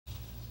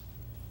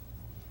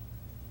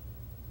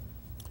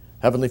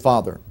Heavenly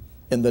Father,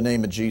 in the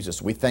name of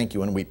Jesus, we thank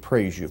you and we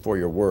praise you for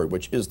your word,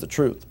 which is the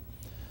truth.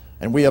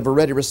 And we have a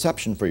ready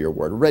reception for your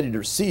word, ready to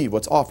receive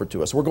what's offered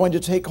to us. We're going to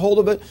take hold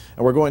of it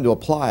and we're going to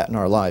apply it in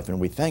our life.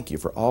 And we thank you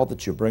for all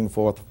that you bring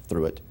forth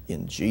through it.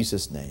 In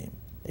Jesus' name,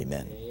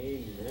 amen.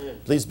 Amen.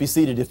 Please be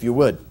seated if you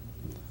would.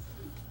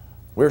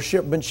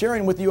 We've been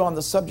sharing with you on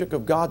the subject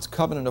of God's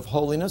covenant of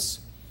holiness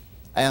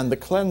and the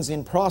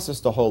cleansing process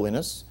to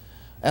holiness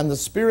and the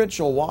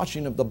spiritual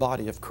washing of the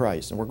body of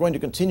Christ. And we're going to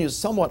continue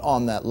somewhat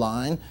on that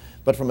line,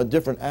 but from a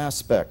different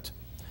aspect.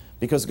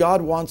 Because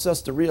God wants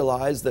us to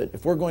realize that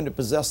if we're going to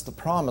possess the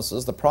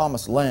promises, the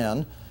promised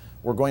land,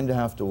 we're going to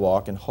have to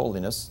walk in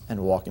holiness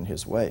and walk in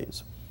His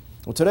ways.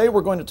 Well, today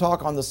we're going to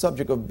talk on the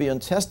subject of being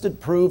tested,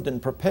 proved,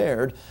 and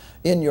prepared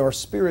in your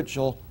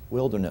spiritual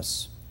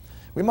wilderness.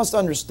 We must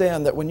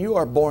understand that when you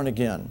are born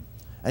again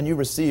and you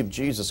receive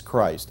Jesus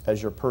Christ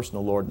as your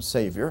personal Lord and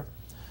Savior,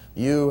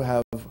 you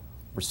have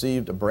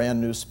received a brand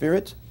new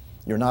spirit.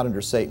 You're not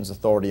under Satan's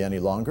authority any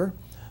longer,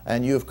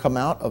 and you have come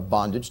out of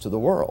bondage to the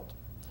world.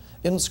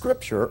 In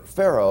Scripture,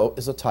 Pharaoh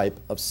is a type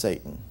of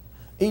Satan.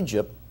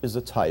 Egypt is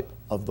a type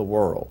of the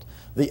world.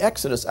 The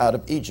exodus out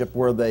of Egypt,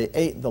 where they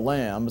ate the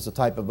lamb, is a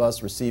type of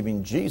us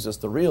receiving Jesus,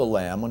 the real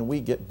lamb, when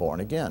we get born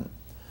again.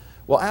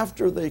 Well,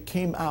 after they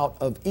came out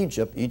of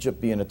Egypt,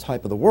 Egypt being a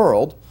type of the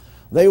world,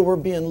 they were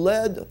being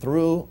led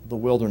through the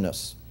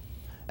wilderness.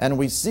 And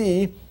we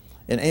see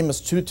in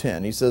Amos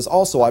 2:10, he says,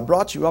 "Also I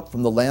brought you up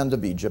from the land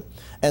of Egypt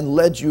and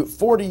led you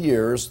 40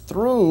 years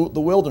through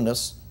the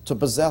wilderness to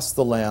possess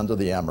the land of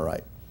the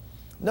Amorite."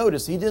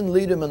 Notice, he didn't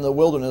lead him in the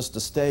wilderness to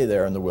stay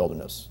there in the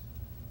wilderness,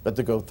 but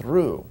to go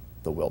through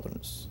the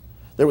wilderness.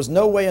 There was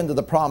no way into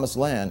the promised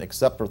land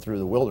except for through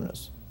the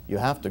wilderness. You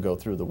have to go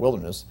through the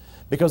wilderness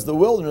because the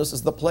wilderness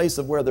is the place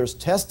of where there's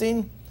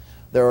testing,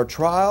 there are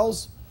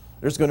trials,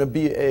 there's going to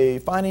be a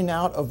finding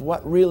out of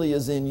what really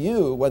is in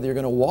you, whether you're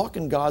going to walk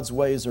in God's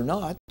ways or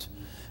not.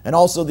 And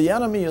also the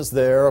enemy is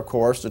there, of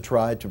course, to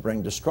try to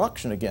bring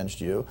destruction against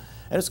you.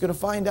 And it's going to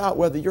find out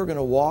whether you're going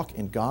to walk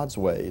in God's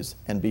ways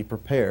and be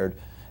prepared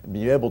and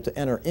be able to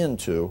enter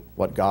into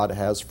what God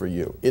has for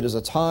you. It is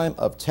a time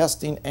of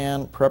testing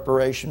and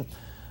preparation,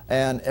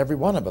 and every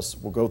one of us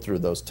will go through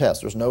those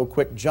tests. There's no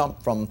quick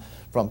jump from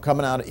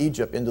coming out of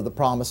Egypt into the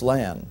promised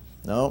land.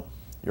 No,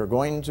 you're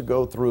going to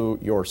go through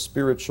your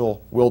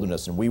spiritual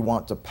wilderness, and we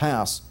want to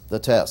pass the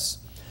tests.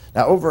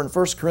 Now, over in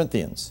 1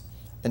 Corinthians,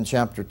 in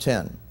chapter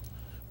 10,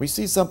 we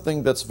see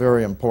something that's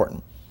very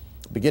important,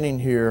 beginning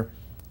here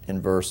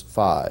in verse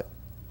 5.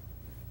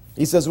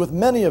 He says, "With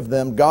many of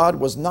them God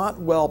was not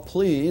well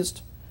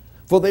pleased,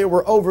 for they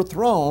were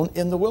overthrown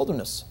in the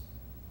wilderness."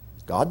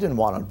 God didn't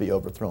want them to be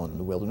overthrown in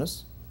the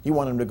wilderness. He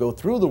wanted them to go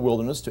through the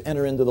wilderness to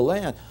enter into the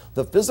land.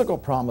 The physical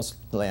promised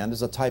land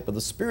is a type of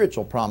the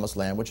spiritual promised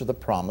land, which are the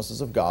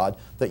promises of God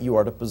that you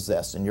are to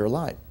possess in your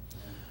life.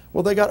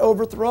 Well, they got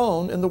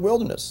overthrown in the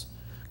wilderness.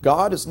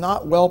 God is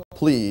not well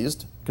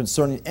pleased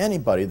concerning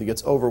anybody that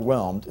gets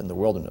overwhelmed in the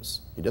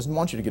wilderness. He doesn't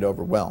want you to get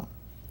overwhelmed.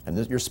 And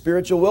your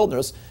spiritual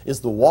wilderness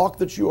is the walk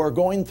that you are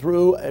going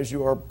through as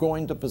you are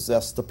going to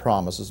possess the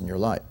promises in your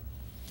life.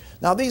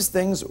 Now, these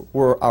things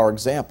were our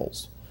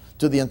examples,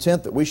 to the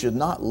intent that we should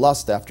not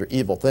lust after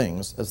evil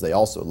things as they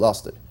also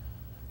lusted.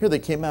 Here they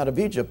came out of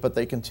Egypt, but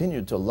they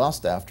continued to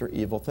lust after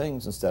evil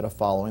things instead of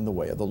following the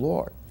way of the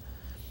Lord.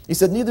 He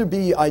said, "Neither be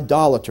ye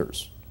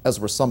idolaters, as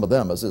were some of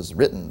them, as is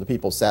written, the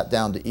people sat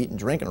down to eat and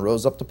drink and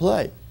rose up to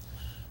play."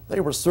 They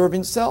were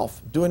serving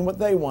self, doing what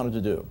they wanted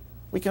to do.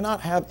 We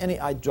cannot have any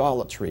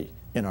idolatry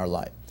in our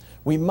life.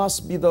 We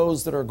must be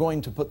those that are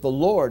going to put the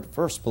Lord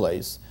first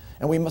place,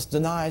 and we must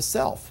deny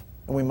self,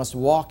 and we must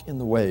walk in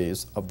the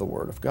ways of the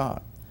Word of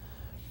God.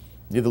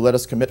 "Neither let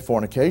us commit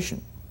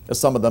fornication, as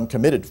some of them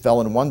committed,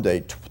 fell in one day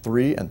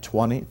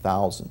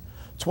 23,000.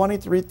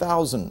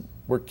 23,000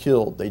 were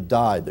killed, they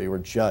died, they were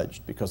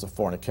judged because of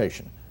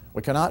fornication.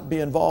 We cannot be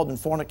involved in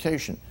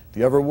fornication. If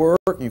you ever were,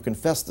 you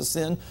confess the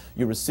sin,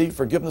 you receive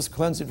forgiveness,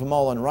 cleansing from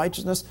all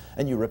unrighteousness,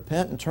 and you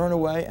repent and turn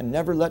away and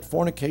never let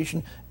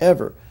fornication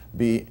ever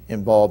be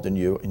involved in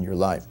you in your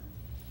life.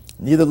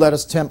 "Neither let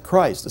us tempt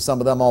Christ, as some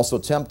of them also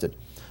tempted,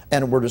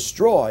 and were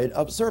destroyed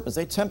of serpents."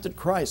 They tempted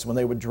Christ when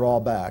they would draw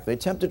back. They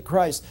tempted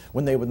Christ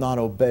when they would not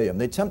obey Him.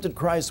 They tempted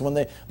Christ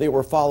when they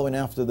were following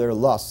after their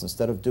lusts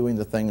instead of doing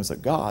the things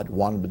that God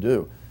wanted to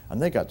do. And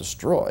they got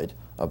destroyed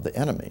of the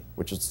enemy,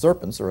 which is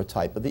serpents are a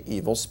type of the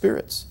evil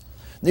spirits.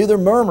 "Neither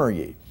murmur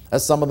ye,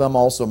 as some of them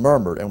also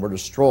murmured and were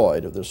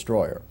destroyed of the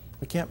destroyer."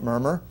 We can't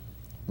murmur.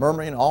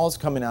 Murmuring all is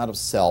coming out of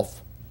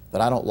self,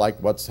 that I don't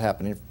like what's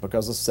happening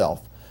because of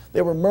self.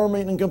 They were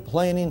murmuring and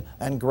complaining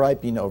and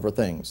griping over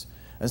things,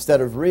 instead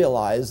of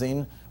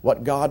realizing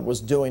what God was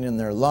doing in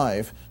their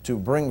life to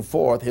bring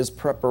forth His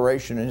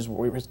preparation and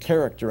His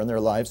character in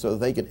their life so that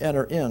they could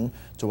enter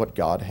into what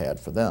God had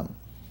for them.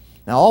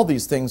 Now all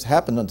these things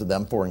happened unto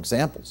them for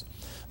examples.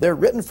 They're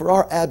written for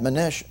our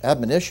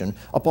admonition,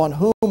 upon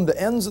whom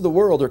the ends of the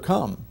world are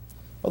come.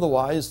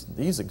 Otherwise,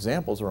 these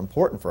examples are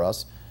important for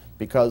us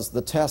because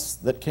the tests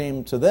that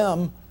came to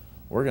them,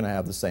 we're going to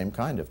have the same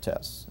kind of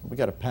tests. We've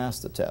got to pass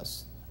the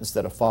tests.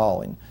 instead of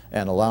falling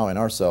and allowing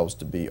ourselves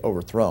to be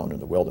overthrown in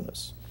the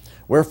wilderness.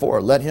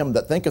 Wherefore, let him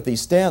that thinketh he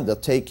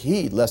standeth take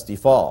heed lest he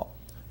fall.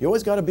 You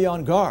always got to be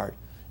on guard.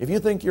 If you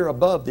think you're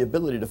above the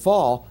ability to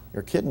fall,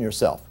 you're kidding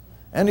yourself.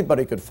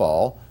 Anybody could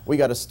fall. We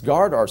got to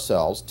guard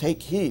ourselves,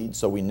 take heed,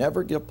 so we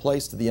never give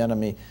place to the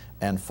enemy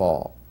and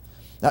fall.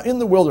 Now, in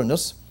the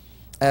wilderness,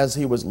 as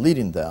he was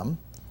leading them,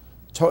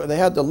 they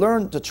had to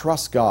learn to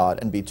trust God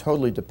and be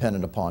totally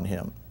dependent upon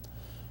him.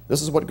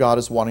 This is what God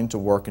is wanting to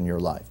work in your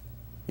life.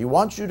 He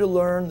wants you to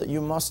learn that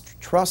you must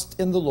trust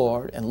in the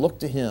Lord and look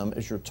to him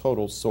as your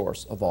total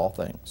source of all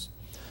things.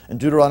 In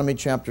Deuteronomy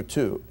chapter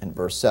 2, in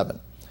verse 7,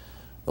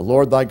 the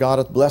Lord thy God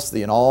hath blessed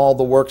thee in all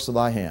the works of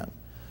thy hand.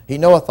 He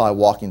knoweth thy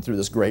walking through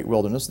this great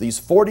wilderness. These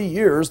 40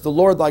 years the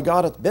Lord thy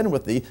God hath been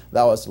with thee.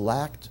 Thou hast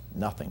lacked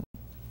nothing.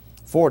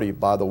 40,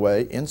 by the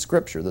way, in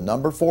Scripture, the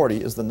number 40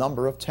 is the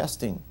number of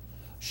testing,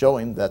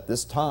 showing that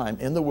this time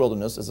in the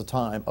wilderness is a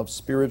time of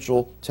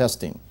spiritual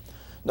testing.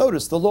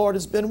 Notice the Lord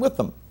has been with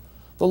them.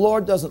 The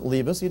Lord doesn't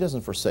leave us. He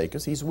doesn't forsake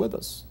us. He's with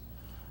us.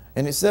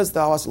 And he says,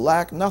 thou hast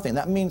lacked nothing.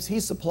 That means he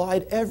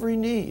supplied every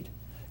need.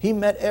 He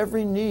met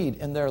every need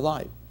in their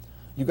life.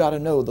 You got to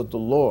know that the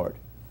Lord,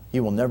 he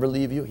will never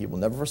leave you. He will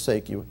never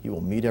forsake you. He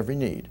will meet every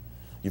need.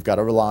 You've got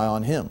to rely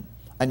on him.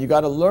 And you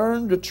got to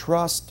learn to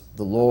trust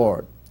the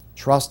Lord.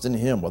 Trust in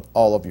him with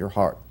all of your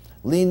heart.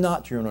 Lean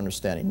not to your own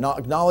understanding.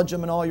 Acknowledge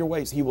him in all your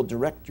ways. He will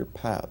direct your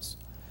paths.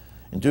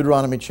 In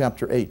Deuteronomy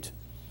chapter 8,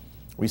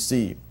 we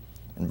see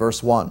in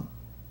verse 1,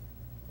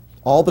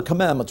 all the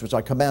commandments which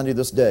I command you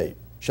this day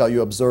shall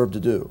you observe to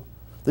do,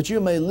 that you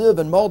may live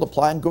and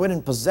multiply and go in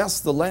and possess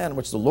the land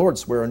which the Lord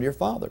sware unto your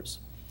fathers.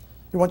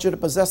 He wants you to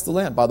possess the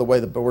land. By the way,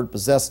 the word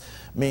possess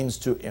means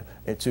to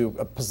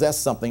possess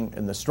something.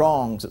 In the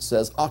Strong's it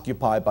says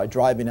occupy by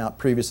driving out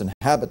previous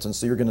inhabitants.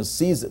 So you're going to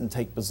seize it and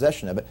take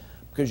possession of it,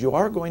 because you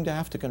are going to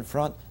have to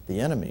confront the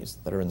enemies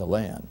that are in the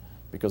land,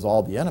 because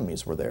all the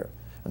enemies were there.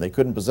 And they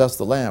couldn't possess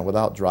the land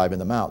without driving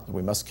them out.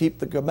 We must keep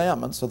the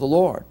commandments of the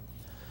Lord.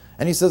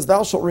 And he says,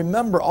 thou shalt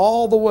remember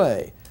all the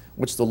way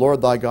which the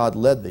Lord thy God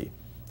led thee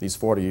these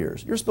 40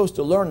 years. You're supposed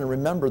to learn and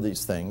remember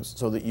these things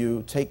so that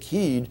you take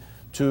heed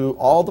to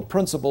all the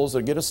principles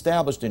that get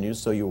established in you,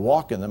 so you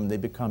walk in them and they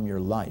become your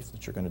life,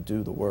 that you're going to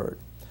do the word.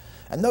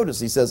 And notice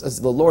he says, as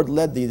the Lord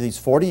led thee these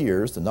 40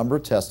 years, the number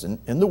of testing,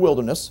 in the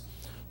wilderness,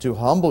 to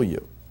humble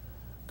you.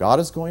 God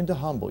is going to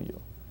humble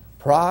you.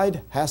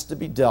 Pride has to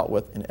be dealt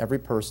with in every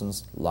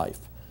person's life.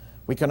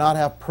 We cannot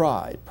have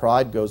pride.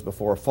 Pride goes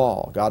before a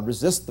fall. God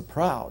resists the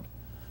proud,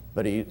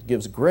 but he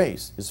gives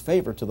grace, his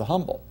favor, to the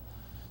humble.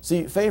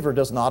 See, favor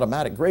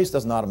doesn't grace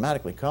doesn't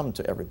automatically come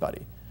to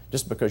everybody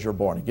just because you're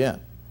born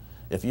again.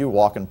 If you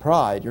walk in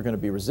pride, you're going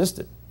to be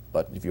resisted.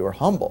 But if you are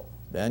humble,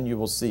 then you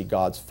will see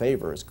God's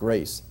favor as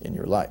grace in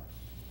your life.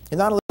 He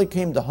not only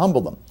came to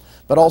humble them,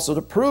 but also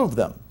to prove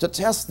them, to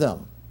test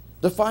them,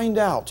 to find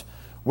out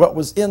what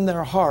was in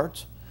their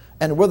heart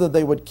and whether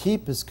they would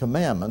keep his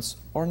commandments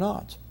or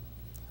not.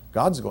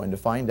 God's going to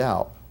find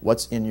out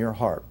what's in your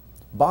heart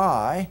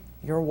by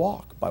your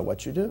walk, by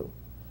what you do.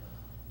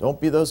 Don't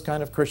be those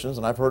kind of Christians,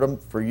 and I've heard them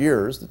for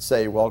years, that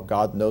say, well,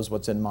 God knows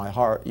what's in my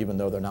heart, even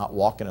though they're not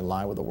walking in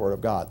line with the Word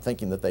of God,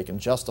 thinking that they can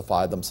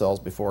justify themselves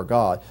before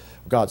God.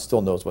 God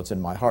still knows what's in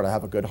my heart. I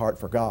have a good heart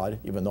for God,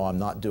 even though I'm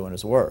not doing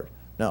his Word.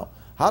 No.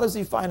 How does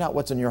he find out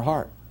what's in your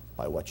heart?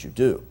 By what you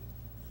do.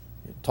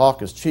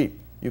 Talk is cheap.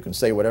 You can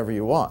say whatever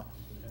you want.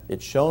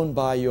 It's shown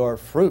by your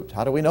fruit.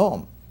 How do we know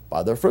them?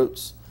 By their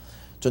fruits.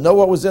 To know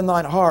what was in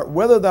thine heart,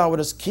 whether thou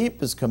wouldest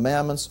keep his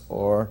commandments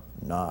or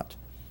not.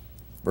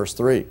 Verse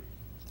 3.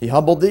 He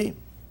humbled thee,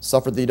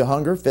 suffered thee to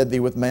hunger, fed thee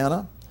with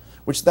manna,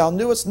 which thou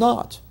knewest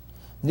not,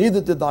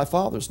 neither did thy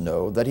fathers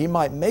know, that he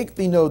might make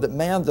thee know that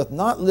man doth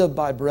not live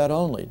by bread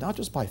only, not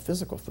just by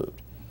physical food,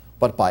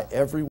 but by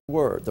every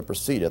word that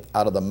proceedeth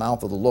out of the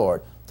mouth of the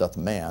Lord doth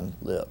man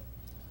live.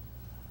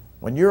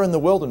 When you're in the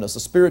wilderness, the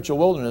spiritual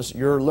wilderness,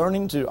 you're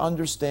learning to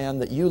understand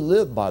that you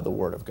live by the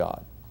Word of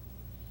God.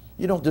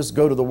 You don't just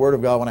go to the Word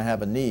of God when I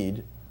have a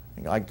need,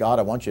 and like, God,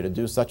 I want you to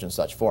do such and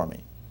such for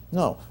me.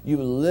 No, you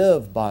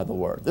live by the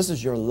Word. This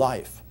is your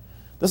life.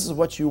 This is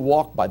what you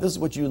walk by. This is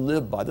what you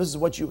live by. This is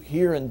what you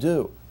hear and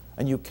do,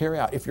 and you carry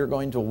out if you're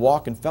going to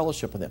walk in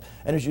fellowship with him.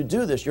 And as you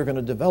do this, you're going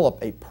to develop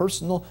a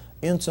personal,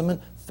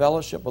 intimate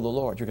fellowship with the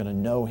Lord. You're going to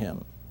know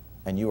him,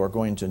 and you are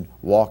going to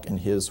walk in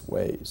his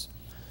ways.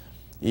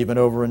 Even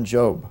over in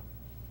Job,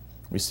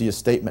 we see a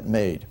statement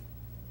made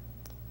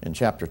in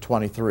chapter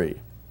 23,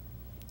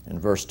 in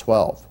verse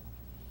 12.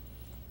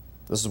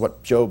 This is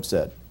what Job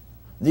said.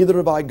 Neither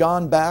have I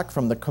gone back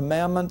from the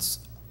commandment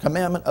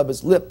of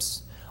his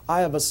lips.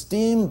 I have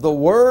esteemed the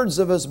words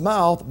of his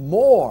mouth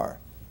more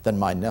than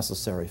my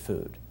necessary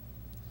food.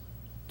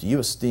 Do you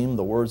esteem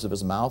the words of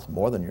his mouth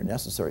more than your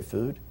necessary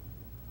food?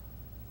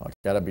 I've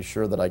got to be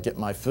sure that I get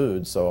my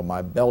food so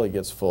my belly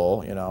gets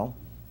full,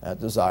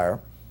 that desire.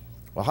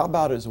 Well, how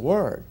about his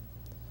word?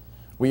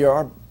 We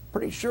are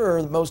pretty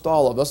sure that most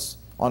all of us,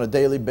 on a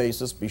daily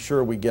basis, be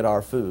sure we get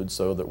our food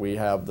so that we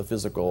have the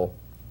physical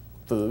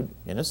food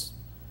in us.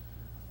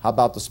 How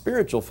about the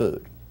spiritual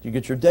food? Do you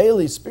get your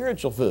daily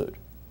spiritual food?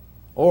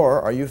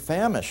 Or are you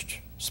famished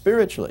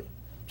spiritually?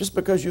 Just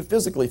because you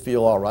physically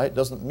feel all right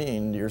doesn't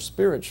mean you're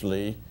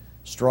spiritually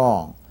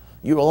strong.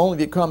 You will only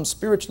become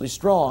spiritually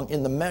strong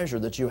in the measure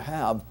that you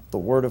have the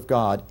Word of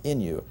God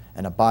in you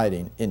and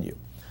abiding in you.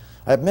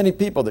 I have many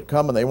people that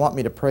come and they want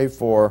me to pray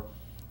for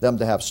them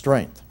to have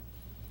strength.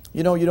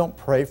 You know, you don't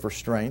pray for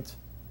strength.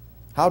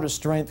 How does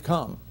strength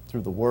come?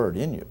 Through the Word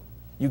in you.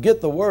 You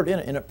get the Word in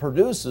it and it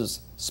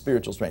produces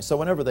spiritual strength. So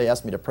whenever they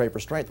ask me to pray for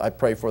strength, I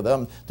pray for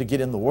them to get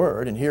in the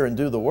Word and hear and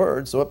do the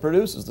Word, so it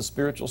produces the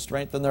spiritual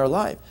strength in their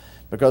life,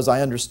 because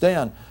I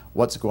understand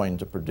what's going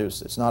to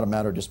produce it. It's not a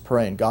matter of just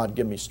praying, God,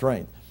 give me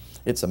strength.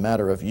 It's a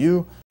matter of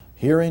you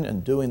hearing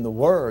and doing the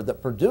Word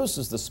that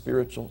produces the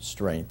spiritual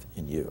strength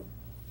in you.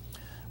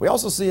 We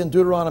also see in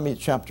Deuteronomy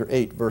chapter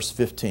 8, verse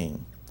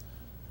 15,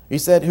 he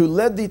said, who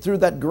led thee through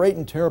that great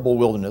and terrible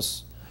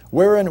wilderness,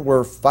 wherein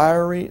were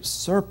fiery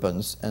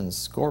serpents and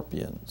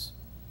scorpions.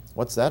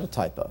 What's that a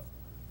type of?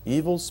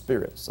 Evil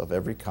spirits of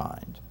every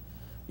kind.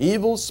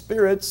 Evil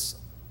spirits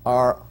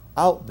are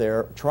out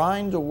there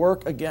trying to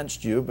work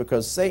against you,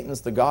 because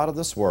Satan's the god of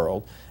this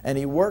world, and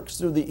he works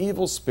through the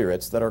evil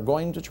spirits that are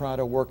going to try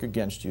to work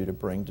against you to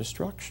bring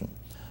destruction.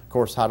 Of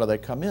course, how do they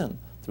come in?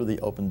 Through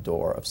the open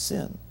door of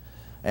sin.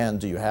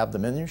 And do you have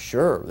them in you?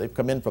 Sure. They've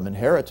come in from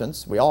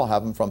inheritance. We all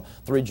have them from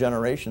 3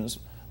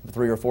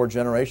 or 4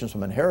 generations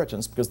from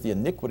inheritance, because the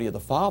iniquity of the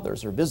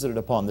fathers are visited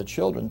upon the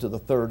children to the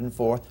 3rd and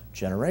 4th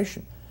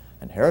generation.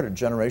 Inherited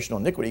generational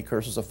iniquity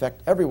curses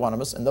affect every one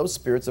of us, and those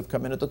spirits have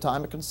come in at the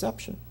time of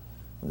conception.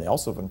 And they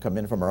also have come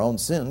in from our own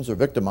sins or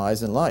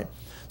victimized in life.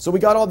 So we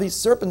got all these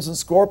serpents and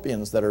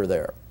scorpions that are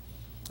there.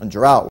 And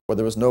drought, where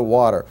there was no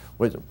water,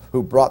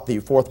 who brought thee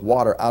forth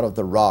water out of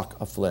the rock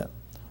of flint.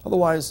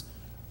 Otherwise,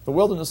 the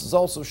wilderness is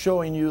also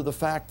showing you the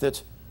fact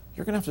that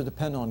you're going to have to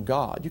depend on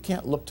God. You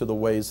can't look to the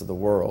ways of the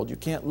world. You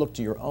can't look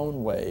to your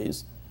own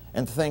ways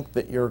and think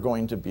that you're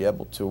going to be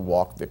able to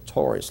walk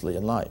victoriously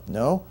in life.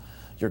 No,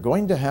 you're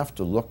going to have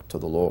to look to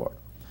the Lord.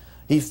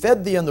 He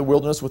fed thee in the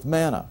wilderness with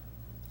manna,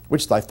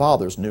 which thy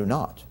fathers knew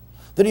not,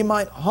 that he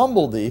might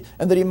humble thee,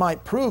 and that he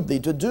might prove thee,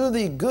 to do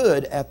thee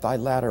good at thy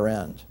latter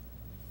end.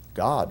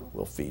 God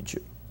will feed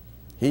you.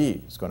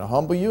 He's going to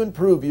humble you and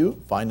prove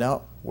you, find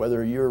out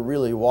whether you're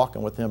really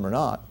walking with him or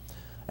not.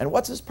 And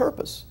what's his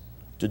purpose?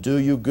 To do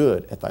you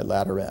good at thy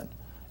latter end.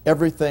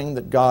 Everything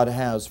that God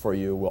has for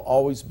you will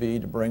always be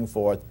to bring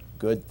forth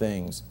good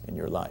things in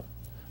your life.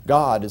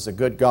 God is a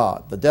good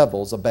God. The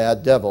devil's a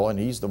bad devil, and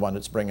he's the one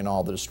that's bringing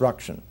all the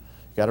destruction.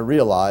 You've got to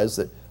realize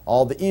that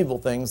all the evil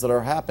things that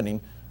are happening,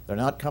 they're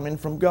not coming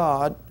from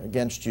God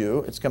against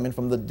you. It's coming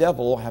from the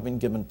devil having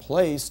given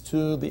place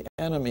to the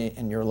enemy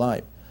in your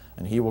life.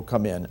 And he will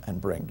come in and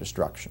bring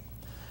destruction.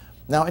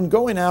 Now, in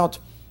going out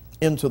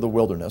into the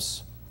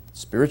wilderness,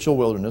 spiritual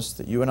wilderness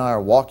that you and I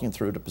are walking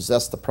through to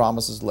possess the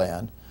promised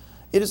land,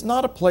 it is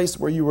not a place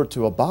where you were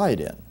to abide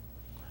in.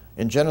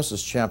 In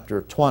Genesis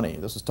chapter 20,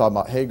 this is talking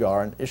about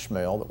Hagar and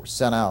Ishmael that were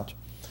sent out.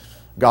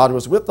 God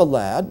was with the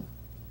lad.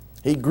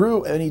 He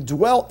grew and he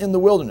dwelt in the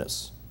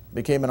wilderness,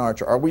 became an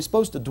archer. Are we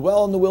supposed to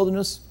dwell in the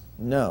wilderness?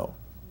 No.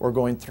 We're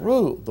going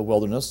through the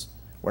wilderness.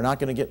 We're not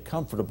going to get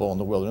comfortable in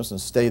the wilderness and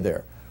stay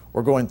there.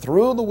 We're going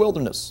through the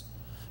wilderness.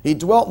 He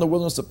dwelt in the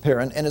wilderness of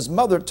Paran, and his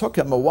mother took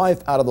him a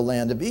wife out of the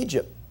land of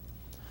Egypt.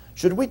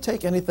 Should we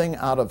take anything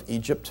out of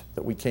Egypt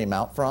that we came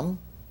out from?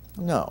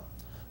 No.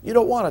 You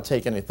don't want to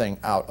take anything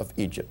out of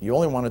Egypt. You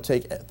only want to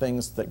take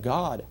things that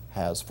God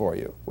has for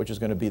you, which is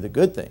going to be the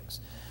good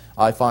things.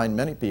 I find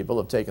many people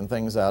have taken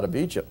things out of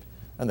Egypt,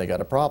 and they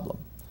got a problem.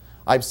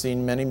 I've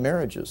seen many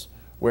marriages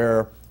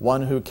where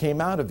one who came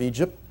out of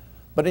Egypt,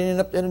 but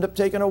ended up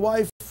taking a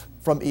wife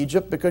from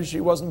Egypt because she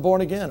wasn't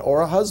born again,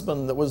 or a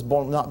husband that was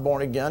not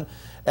born again,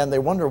 and they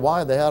wonder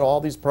why they had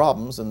all these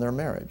problems in their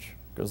marriage,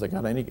 because they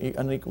got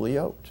unequally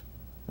yoked.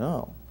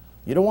 No.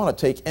 You don't want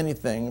to take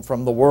anything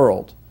from the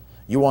world.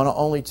 You want to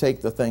only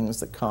take the things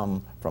that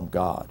come from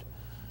God.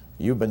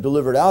 You've been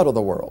delivered out of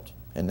the world,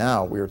 and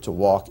now we are to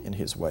walk in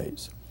his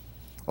ways.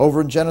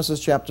 Over in Genesis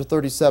chapter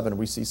 37,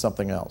 we see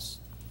something else.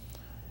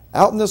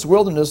 Out in this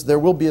wilderness, there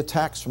will be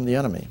attacks from the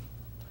enemy.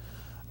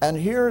 And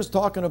here's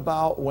talking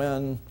about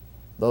when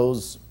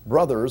those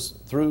brothers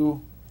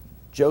threw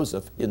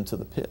Joseph into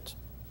the pit.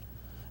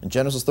 In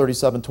Genesis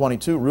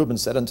 37:22, Reuben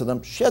said unto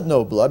them, Shed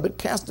no blood, but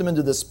cast him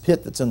into this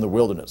pit that's in the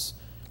wilderness.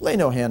 Lay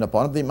no hand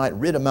upon him, that he might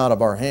rid him out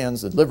of our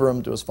hands, and deliver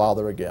him to his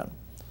father again.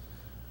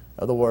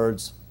 In other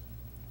words,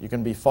 you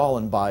can be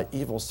fallen by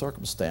evil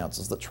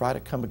circumstances that try to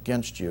come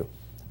against you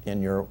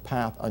in your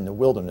path in the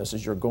wilderness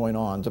as you're going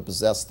on to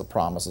possess the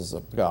promises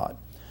of God.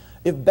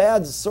 If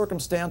bad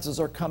circumstances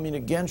are coming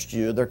against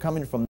you, they're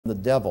coming from the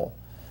devil.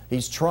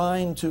 He's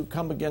trying to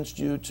come against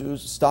you, to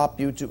stop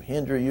you, to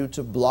hinder you,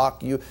 to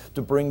block you,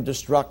 to bring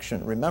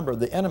destruction. Remember,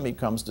 the enemy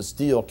comes to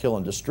steal, kill,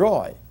 and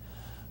destroy.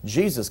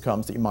 Jesus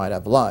comes that you might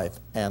have life,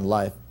 and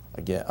life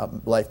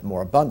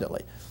more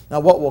abundantly. Now,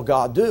 what will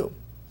God do?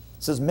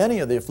 It says,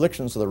 many are the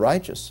afflictions of the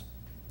righteous,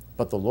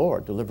 but the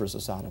Lord delivers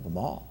us out of them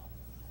all.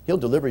 He'll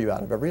deliver you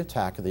out of every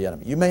attack of the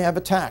enemy. You may have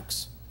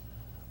attacks,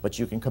 but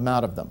you can come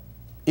out of them.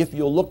 If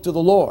you'll look to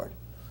the Lord,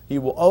 He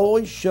will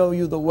always show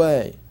you the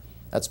way.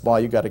 That's why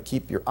you got to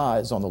keep your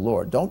eyes on the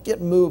Lord. Don't get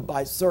moved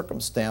by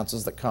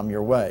circumstances that come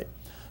your way.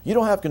 You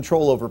don't have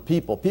control over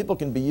people. People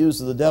can be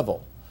used of the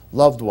devil.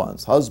 Loved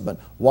ones, husband,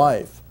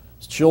 wife,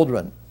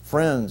 children,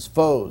 friends,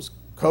 foes,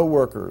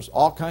 co-workers,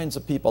 all kinds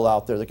of people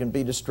out there that can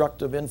be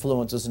destructive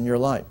influences in your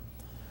life.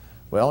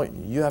 Well,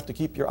 you have to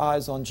keep your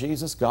eyes on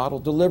Jesus. God will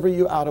deliver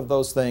you out of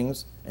those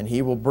things, and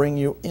He will bring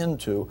you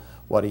into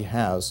what He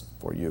has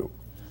for you.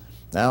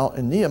 Now,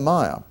 in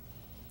Nehemiah,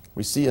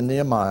 we see in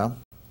Nehemiah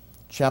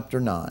chapter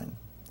 9,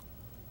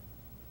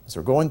 as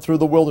they're going through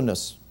the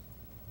wilderness,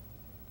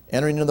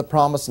 entering into the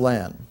promised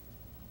land,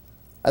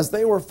 as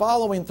they were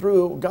following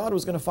through, God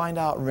was going to find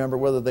out, remember,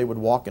 whether they would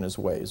walk in His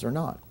ways or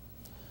not.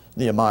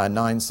 Nehemiah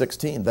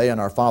 9:16, they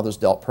and our fathers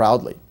dealt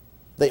proudly.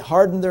 They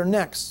hardened their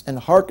necks and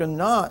hearkened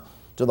not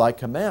to thy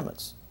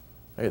commandments.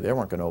 Hey, they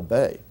weren't going to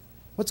obey.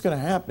 What's going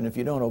to happen if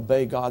you don't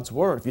obey God's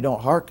word? If you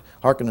don't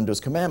hearken unto His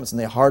commandments, and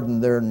they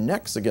hardened their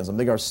necks against them.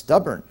 They are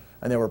stubborn,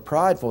 and they were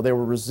prideful. They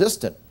were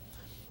resistant.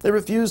 They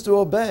refused to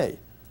obey.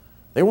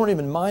 They weren't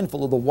even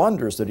mindful of the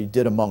wonders that He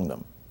did among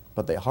them.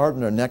 But they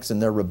hardened their necks in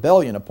their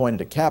rebellion, appointed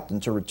a captain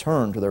to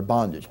return to their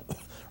bondage.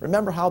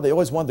 Remember how they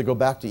always wanted to go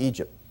back to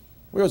Egypt?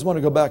 We always want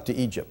to go back to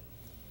Egypt.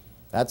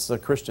 That's a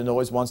Christian that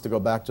always wants to go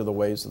back to the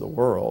ways of the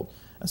world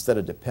instead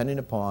of depending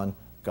upon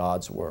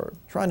God's word.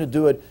 Trying to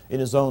do it in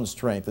his own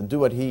strength and do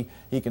what he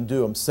can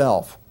do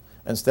himself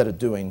instead of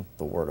doing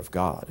the word of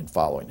God and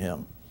following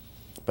Him.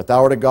 But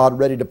thou art a God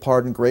ready to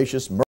pardon,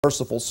 gracious,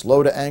 merciful,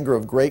 slow to anger,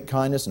 of great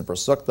kindness, and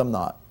forsook them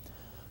not.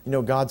 You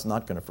know, God's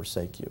not going to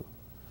forsake you.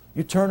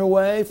 You turn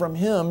away from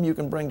Him, you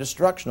can bring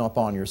destruction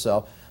upon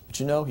yourself. But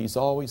you know, He's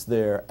always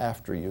there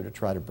after you to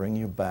try to bring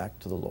you back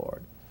to the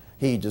Lord.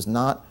 He does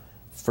not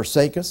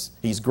forsake us.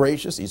 He's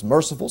gracious. He's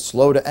merciful,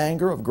 slow to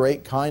anger, of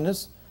great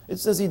kindness. It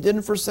says He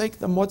didn't forsake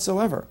them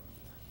whatsoever.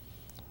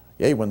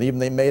 Yea, when even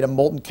they made a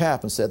molten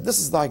calf and said, this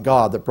is thy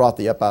God that brought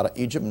thee up out of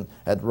Egypt, and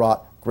had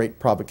wrought great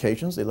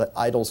provocations. They let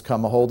idols get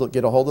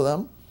a hold of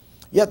them.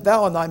 Yet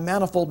thou in thy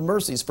manifold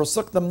mercies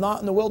forsook them not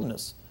in the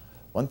wilderness.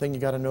 One thing you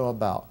got to know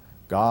about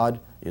God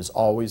is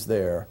always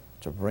there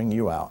to bring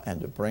you out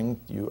and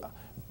to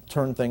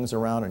turn things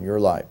around in your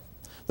life.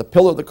 The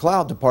pillar of the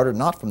cloud departed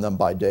not from them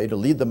by day to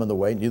lead them in the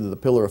way, neither the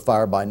pillar of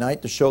fire by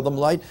night to show them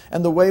light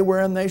and the way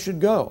wherein they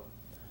should go.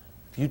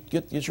 If you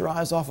get your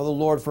eyes off of the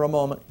Lord for a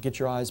moment, get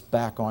your eyes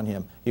back on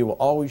Him. He will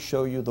always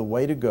show you the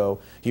way to go.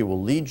 He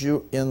will lead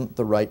you in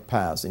the right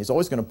paths. And He's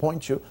always going to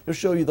point you. He'll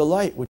show you the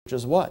light, which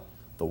is what?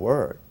 The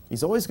Word.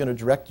 He's always going to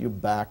direct you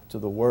back to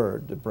the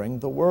Word, to bring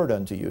the Word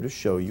unto you, to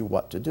show you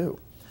what to do.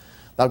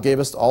 Thou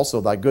gavest also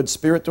thy good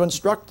Spirit to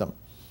instruct them,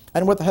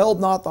 and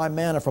withheld not thy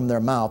manna from their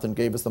mouth, and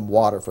gavest them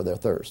water for their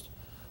thirst.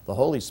 The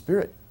Holy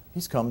Spirit,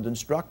 He's come to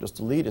instruct us,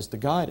 to lead us, to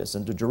guide us,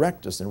 and to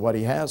direct us in what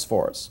He has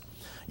for us.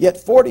 Yet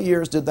 40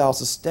 years did thou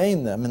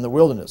sustain them in the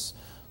wilderness,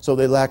 so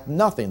they lacked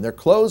nothing. Their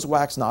clothes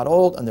waxed not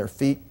old, and their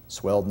feet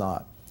swelled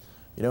not.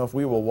 You know, if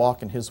we will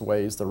walk in His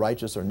ways, the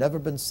righteous are never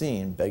been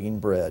seen begging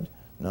bread.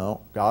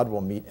 No, God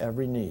will meet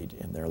every need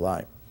in their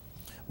life.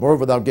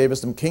 Moreover, thou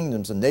gavest them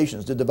kingdoms and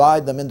nations to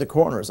divide them into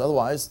corners.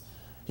 Otherwise,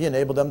 He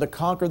enabled them to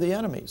conquer the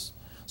enemies.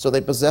 So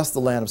they possessed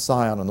the land of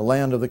Sihon, and the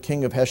land of the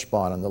king of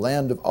Heshbon, and the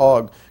land of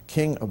Og,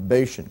 king of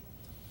Bashan.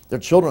 Their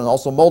children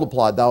also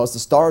multiplied thou as the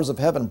stars of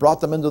heaven, brought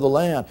them into the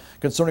land,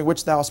 concerning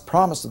which thou hast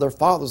promised to their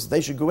fathers that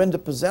they should go in to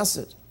possess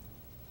it.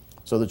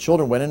 So the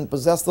children went in and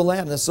possessed the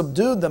land, and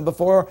subdued them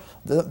before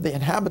the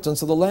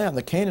inhabitants of the land.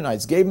 The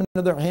Canaanites gave them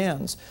into their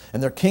hands,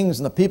 and their kings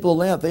and the people of the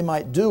land, that they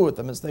might do with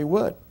them as they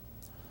would.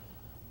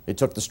 They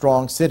took the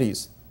strong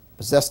cities,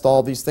 possessed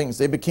all these things.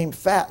 They became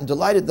fat and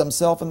delighted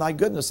themselves in thy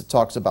goodness, it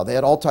talks about. They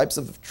had all types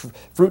of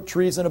fruit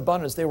trees in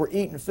abundance. They were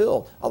eaten and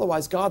filled.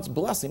 Otherwise, God's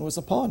blessing was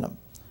upon them,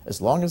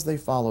 as long as they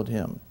followed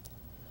Him.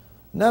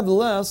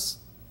 Nevertheless,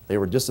 they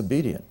were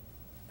disobedient,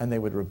 and they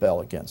would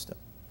rebel against Him.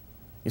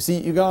 You see,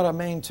 you got to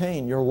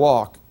maintain your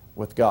walk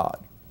with God.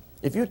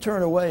 If you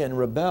turn away and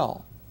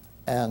rebel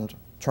and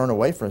turn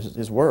away from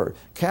His Word,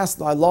 cast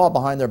thy law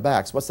behind their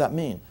backs. What's that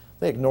mean?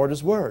 They ignored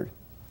His Word.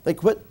 They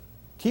quit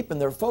keeping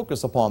their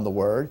focus upon the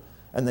Word,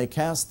 and they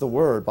cast the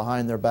Word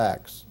behind their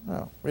backs.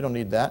 No, we don't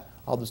need that.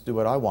 I'll just do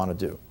what I want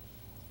to do.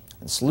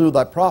 And slew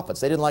thy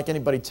prophets. They didn't like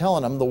anybody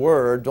telling them the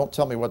Word. Don't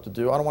tell me what to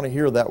do. I don't want to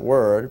hear that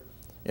Word.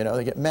 You know,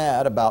 they get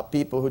mad about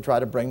people who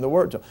try to bring the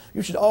Word to them.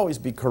 You should always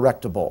be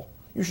correctable.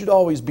 You should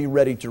always be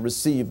ready to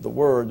receive the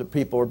Word that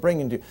people are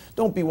bringing to you.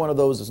 Don't be one of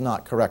those that's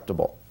not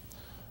correctable.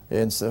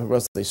 And so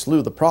they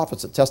slew the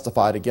prophets that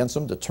testified against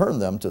them to turn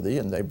them to thee,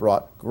 and they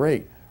brought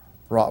great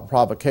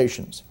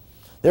provocations.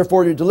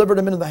 Therefore you delivered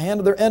them into the hand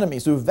of their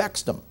enemies who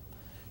vexed them.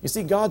 You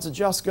see, God's a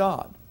just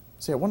God. You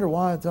say, I wonder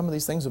why some of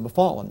these things have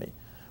befallen me.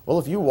 Well,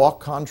 if you walk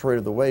contrary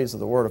to the ways of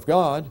the Word of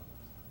God,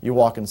 you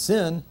walk in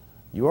sin,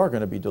 you are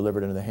going to be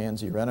delivered into the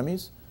hands of your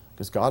enemies,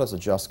 because God is a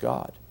just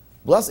God.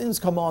 Blessings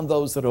come on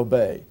those that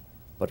obey,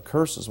 but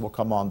curses will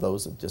come on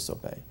those that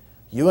disobey.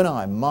 You and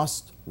I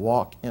must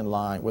walk in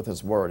line with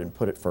His Word and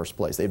put it first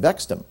place. They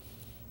vexed Him,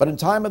 but in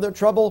time of their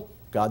trouble,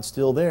 God's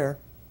still there.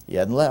 He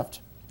hadn't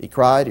left. He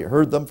cried, he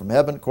heard them from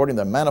heaven according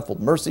to their manifold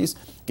mercies,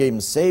 gave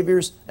them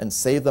saviors, and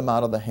saved them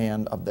out of the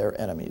hand of their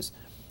enemies.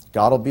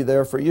 God will be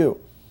there for you,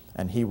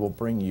 and he will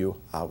bring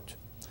you out.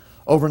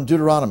 Over in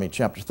Deuteronomy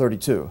chapter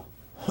 32.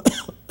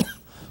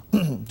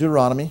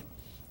 Deuteronomy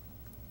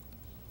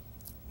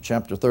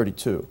chapter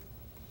 32.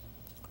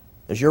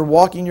 As you're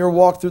walking your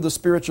walk through the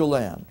spiritual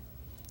land,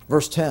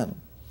 verse 10,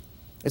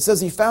 it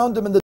says, he found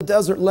him in the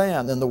desert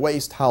land, in the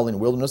waste, howling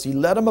wilderness. He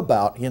led him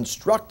about. He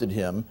instructed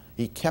him.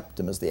 He kept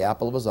him as the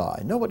apple of his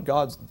eye. Know what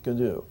God's going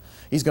to do.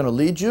 He's going to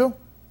lead you.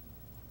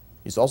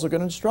 He's also going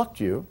to instruct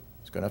you.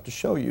 He's going to have to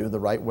show you the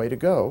right way to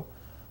go.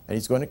 And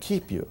he's going to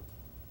keep you.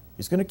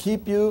 He's going to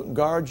keep you,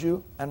 guard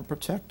you, and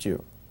protect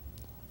you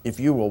if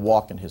you will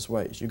walk in his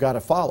ways. You've got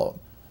to follow him.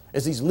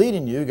 As he's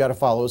leading you, you've got to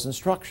follow his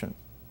instruction.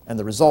 And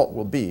the result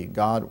will be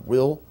God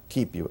will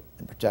keep you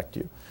and protect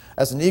you.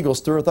 As an eagle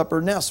stirreth up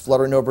her nest,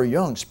 fluttering over her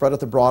young,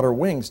 spreadeth abroad her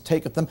wings,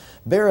 taketh them,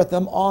 beareth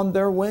them on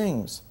their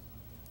wings.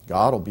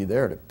 God will be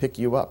there to pick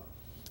you up.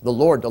 The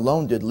Lord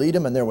alone did lead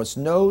him, and there was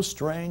no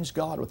strange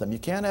God with him. You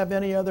can't have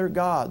any other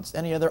gods,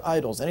 any other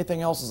idols,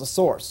 anything else as a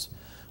source.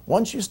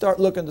 Once you start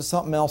looking to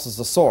something else as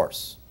a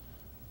source,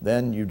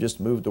 then you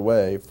just moved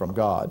away from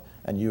God,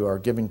 and you are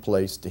giving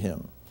place to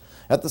him.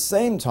 At the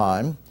same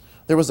time,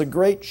 there was a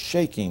great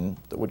shaking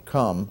that would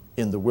come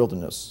in the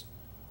wilderness.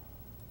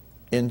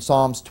 In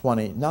Psalms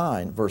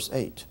 29, verse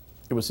 8,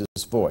 it was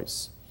his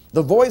voice.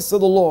 The voice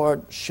of the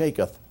Lord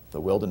shaketh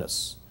the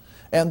wilderness.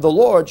 And the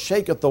Lord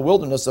shaketh the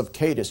wilderness of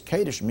Kadesh.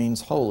 Kadesh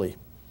means holy.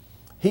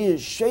 He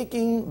is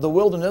shaking the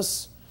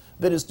wilderness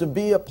that is to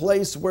be a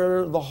place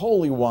where the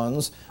holy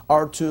ones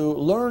are to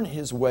learn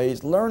his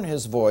ways, learn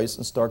his voice,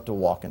 and start to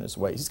walk in his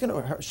ways. He's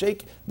going to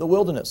shake the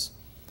wilderness.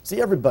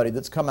 See, everybody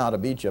that's come out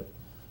of Egypt,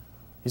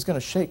 he's going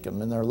to shake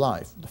them in their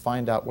life to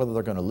find out whether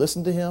they're going to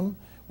listen to him,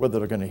 whether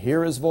they're going to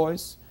hear his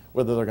voice,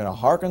 whether they're going to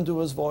hearken to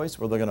his voice,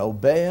 whether they're going to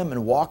obey him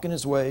and walk in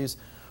his ways,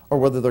 or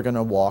whether they're going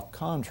to walk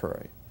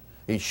contrary.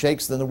 He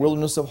shakes in the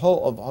wilderness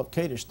of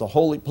Kadesh, the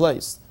holy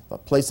place, the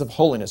place of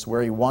holiness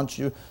where he wants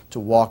you to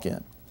walk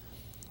in.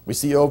 We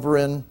see over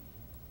in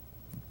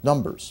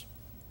Numbers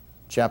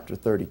chapter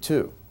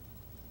 32.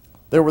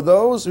 There were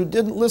those who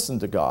didn't listen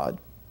to God.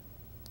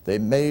 They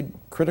made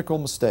critical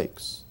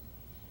mistakes.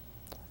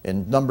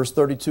 In Numbers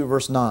 32,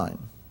 verse 9,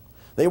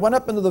 they went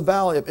up into the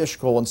valley of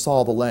Eshcol and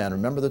saw the land.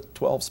 Remember the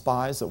 12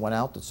 spies that went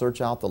out to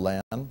search out the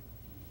land?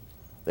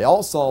 They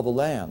all saw the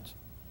land.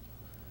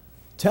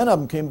 10 of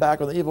them came back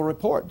with an evil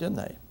report, didn't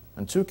they?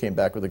 And 2 came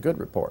back with a good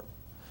report.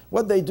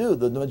 What they do,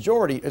 the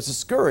majority, is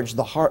discourage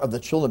the heart of the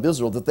children of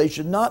Israel that they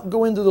should not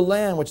go into the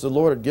land which the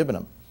Lord had given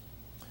them.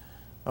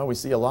 Well, we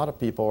see a lot of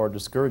people are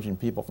discouraging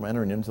people from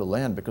entering into the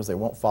land because they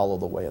won't follow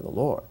the way of the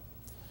Lord.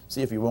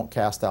 See, if you won't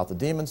cast out the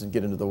demons and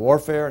get into the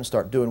warfare and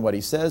start doing what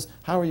he says,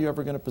 how are you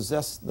ever going to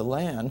possess the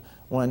land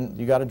when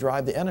you got to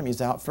drive the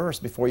enemies out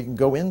first before you can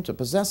go in to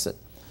possess it?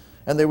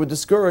 And they would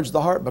discourage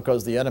the heart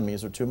because the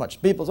enemies are too much.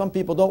 Some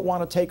people don't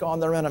want to take on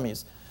their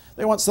enemies.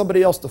 They want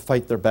somebody else to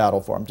fight their battle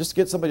for them. Just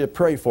get somebody to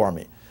pray for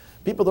me.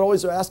 People that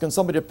always are asking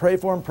somebody to pray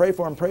for them, pray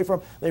for them, pray for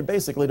them, they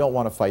basically don't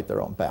want to fight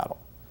their own battle.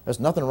 There's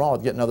nothing wrong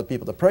with getting other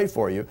people to pray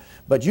for you,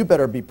 but you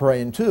better be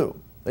praying too.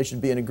 They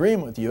should be in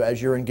agreement with you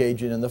as you're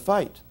engaging in the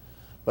fight.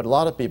 But a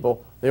lot of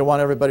people, they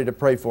want everybody to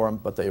pray for them,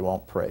 but they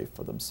won't pray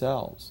for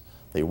themselves.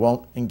 They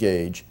won't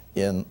engage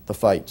in the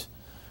fight.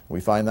 We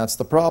find that's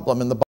the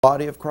problem in the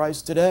body of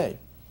Christ today.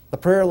 The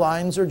prayer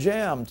lines are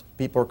jammed.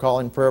 People are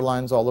calling prayer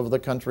lines all over the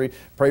country.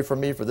 Pray for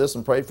me for this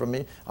and pray for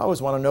me. I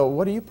always want to know,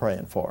 what are you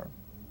praying for?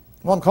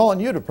 Well, I'm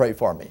calling you to pray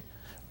for me.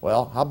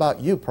 Well, how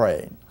about you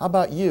praying? How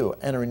about you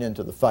entering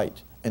into the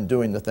fight and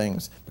doing the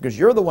things? Because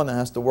you're the one that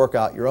has to work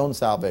out your own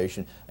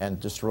salvation and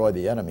destroy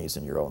the enemies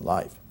in your own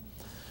life.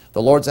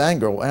 The Lord's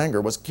anger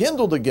was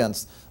kindled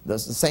against the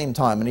same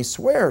time, and he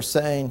swears,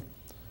 saying,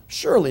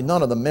 surely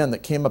none of the men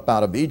that came up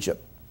out of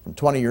Egypt from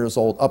 20 years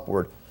old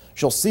upward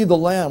shall see the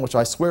land which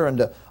I swear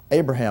unto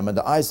Abraham and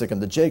to Isaac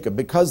and to Jacob,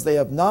 because they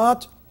have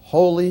not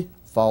wholly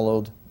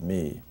followed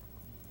me.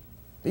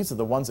 These are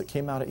the ones that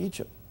came out of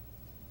Egypt.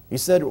 He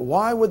said,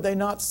 why would they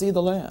not see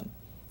the land?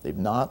 They've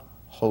not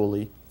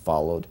wholly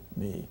followed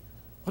me.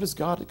 What is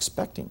God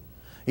expecting?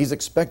 He's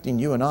expecting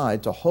you and I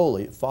to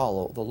wholly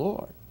follow the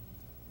Lord.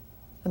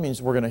 That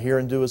means we're going to hear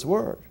and do his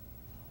word.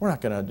 We're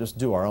not going to just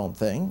do our own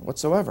thing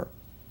whatsoever.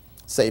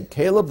 Save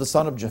Caleb the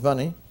son of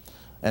Jephunneh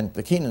and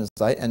the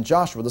Kenizzite and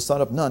Joshua the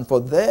son of Nun, for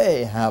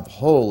they have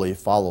wholly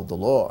followed the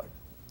Lord.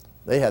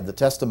 They had the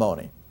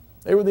testimony.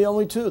 They were the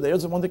only two. They were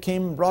the one that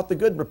came and brought the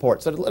good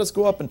report. Said, let us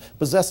go up and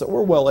possess it.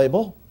 We're well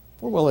able.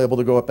 We're well able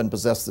to go up and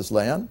possess this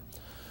land.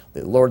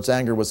 The Lord's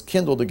anger was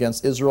kindled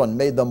against Israel and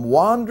made them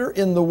wander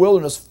in the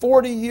wilderness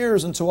 40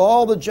 years until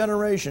all the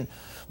generation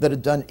that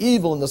had done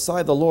evil in the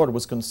sight of the Lord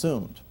was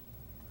consumed.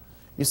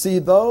 You see,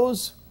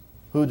 those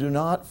who do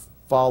not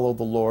follow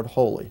the Lord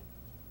wholly,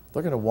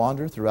 they're going to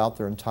wander throughout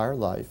their entire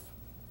life,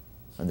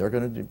 and they're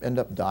going to end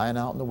up dying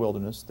out in the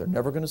wilderness. They're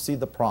never going to see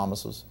the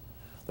promises.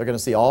 They're going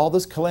to see all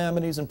these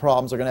calamities and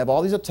problems. They're going to have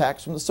all these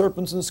attacks from the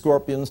serpents and the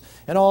scorpions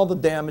and all the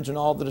damage and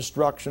all the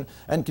destruction,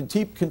 and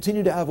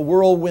continue to have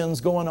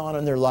whirlwinds going on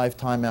in their life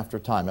time after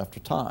time after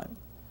time.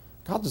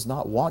 God does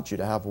not want you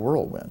to have a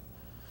whirlwind.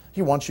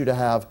 He wants you to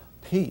have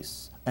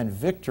peace and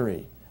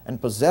victory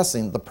and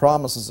possessing the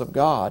promises of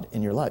God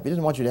in your life. He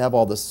doesn't want you to have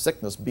all this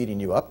sickness beating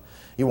you up.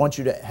 He wants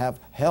you to have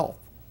health.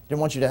 He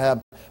doesn't want you to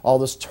have all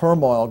this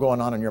turmoil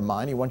going on in your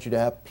mind. He wants you to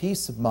have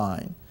peace of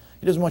mind.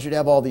 He doesn't want you to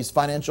have all these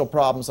financial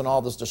problems and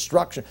all this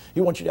destruction.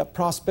 He wants you to have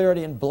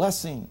prosperity and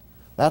blessing.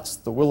 That's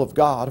the will of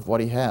God, of what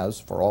He has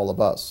for all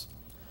of us.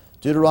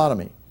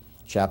 Deuteronomy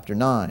chapter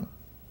 9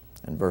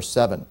 and verse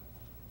 7.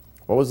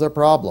 What was their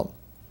problem?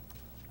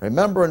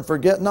 Remember and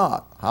forget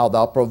not how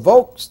thou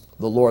provokest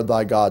the Lord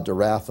thy God to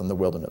wrath in the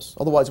wilderness.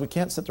 Otherwise, we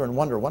can't sit there and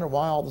wonder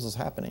why all this is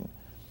happening.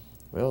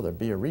 Well, there'd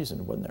be a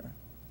reason, wouldn't there?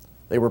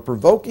 They were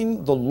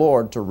provoking the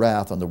Lord to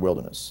wrath in the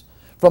wilderness.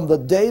 From the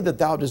day that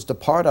thou didst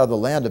depart out of the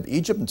land of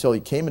Egypt until He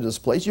came into this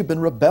place, you've been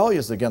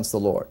rebellious against the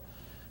Lord.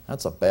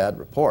 That's a bad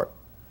report.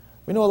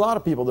 We know a lot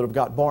of people that have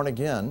got born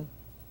again,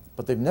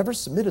 but they've never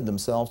submitted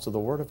themselves to the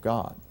Word of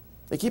God.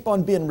 They keep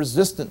on being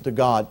resistant to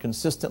God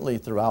consistently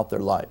throughout their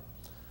life.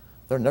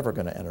 They're never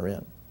going to enter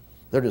in.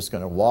 They're just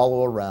going to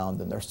wallow around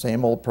in their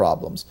same old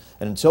problems.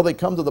 And until they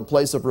come to the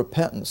place of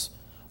repentance,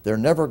 they're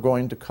never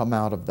going to come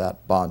out of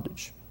that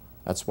bondage.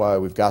 That's why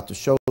we've got to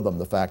show them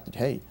the fact that,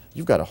 hey,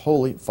 you've got to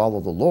wholly follow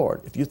the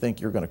Lord if you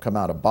think you're going to come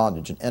out of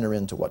bondage and enter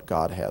into what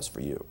God has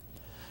for you.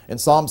 In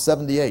Psalm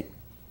 78,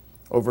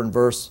 over in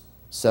verse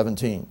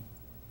 17,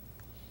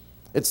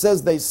 it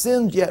says, they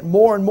sinned yet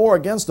more and more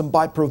against Him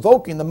by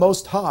provoking the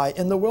Most High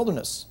in the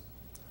wilderness.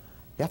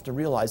 You have to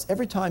realize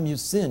every time you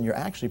sin, you're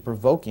actually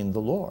provoking the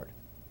Lord.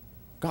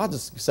 God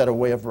has set a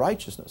way of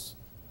righteousness.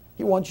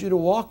 He wants you to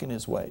walk in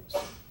His ways.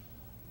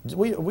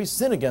 We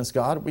sin against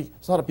God.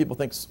 A lot of people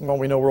think, well,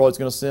 we know we're always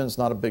going to sin. It's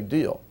not a big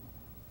deal.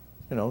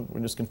 You know,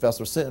 we just confess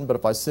our sin, but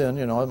if I sin,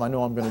 I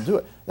know I'm going to do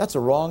it. That's a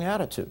wrong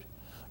attitude.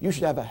 You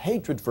should have a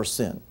hatred for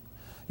sin.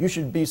 You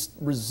should be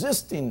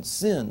resisting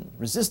sin,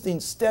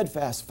 resisting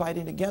steadfast,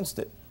 fighting against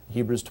it.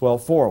 Hebrews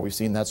 12:4, we've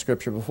seen that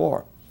scripture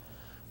before.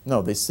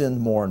 No, they sinned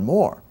more and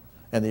more,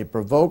 and they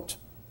provoked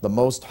the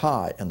Most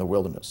High in the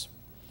wilderness.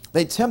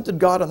 They tempted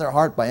God in their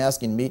heart by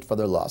asking meat for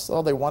their lust.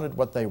 Oh, they wanted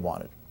what they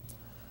wanted.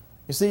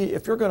 You see,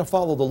 if you're going to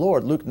follow the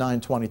Lord, Luke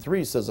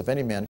 9:23 says, if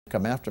any man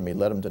come after me,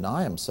 let him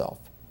deny himself.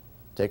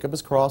 Take up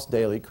his cross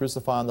daily,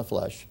 crucify on the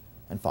flesh,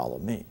 and follow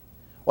me.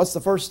 What's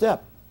the first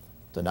step?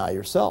 Deny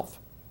yourself.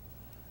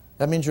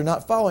 That means you're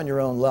not following your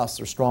own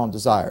lusts or strong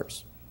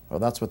desires. Well,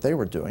 that's what they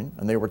were doing,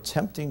 and they were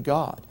tempting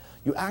God.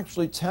 You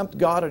actually tempt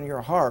God in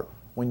your heart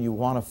when you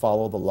want to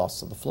follow the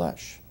lusts of the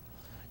flesh.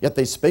 Yet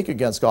they spake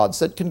against God and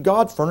said, can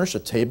God furnish a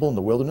table in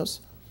the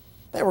wilderness?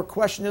 They were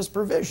questioning His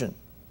provision.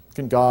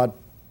 Can God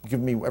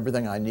give me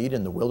everything I need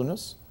in the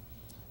wilderness?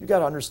 You've got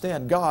to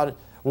understand, God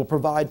will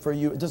provide for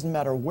you. It doesn't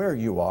matter where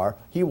you are.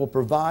 He will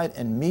provide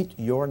and meet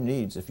your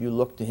needs if you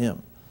look to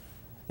Him.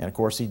 And of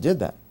course, He did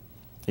that.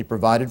 He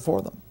provided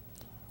for them.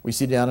 We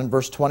see down in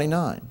verse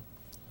 29.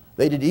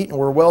 They did eat and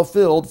were well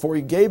filled, for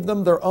He gave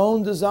them their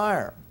own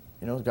desire.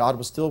 God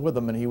was still with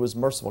them, and He was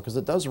merciful, because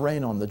it does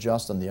rain on the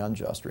just and the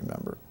unjust,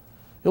 remember.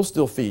 He'll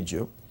still feed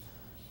you.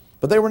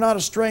 But they were not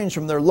estranged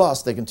from their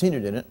lust. They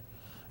continued in it.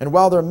 And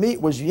while their meat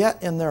was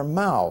yet in their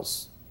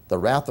mouths, the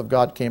wrath of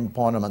God came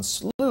upon them and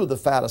slew the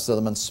fattest of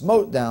them and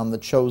smote down the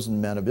chosen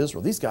men of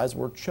Israel. These guys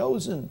were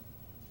chosen,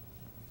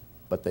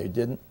 but they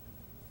didn't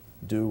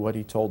do what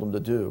He told them to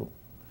do.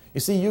 You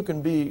see, you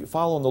can be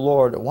following the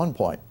Lord at one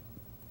point,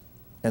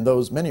 and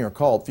those many are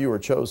called, few are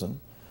chosen.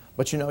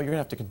 But you're going to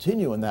have to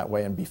continue in that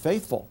way and be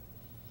faithful.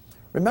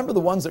 Remember the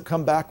ones that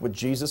come back with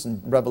Jesus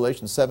in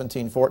Revelation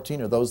 17:14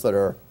 are those that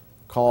are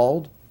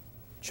called,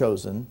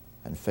 chosen,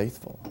 and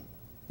faithful.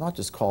 Not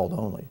just called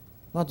only,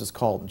 not just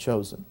called and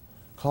chosen.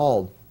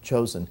 Called,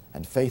 chosen,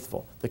 and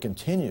faithful. They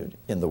continued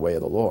in the way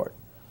of the Lord.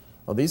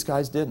 Well, these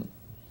guys didn't,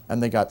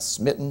 and they got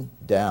smitten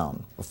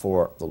down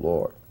before the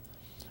Lord.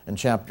 In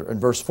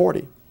verse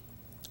 40,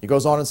 he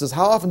goes on and says,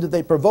 how often did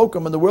they provoke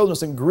Him in the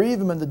wilderness and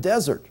grieve Him in the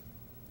desert?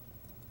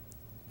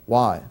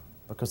 Why?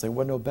 Because they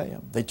wouldn't obey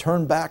Him. They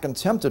turned back and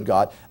tempted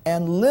God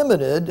and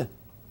limited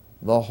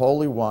the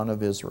Holy One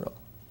of Israel.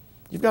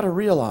 You've got to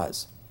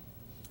realize,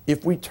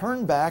 if we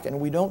turn back and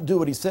we don't do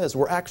what He says,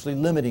 we're actually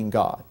limiting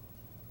God.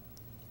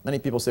 Many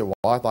people say, well,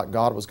 I thought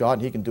God was God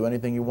and He can do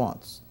anything He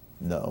wants.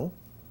 No.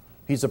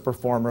 He's a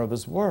performer of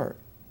His Word.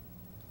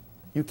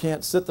 You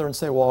can't sit there and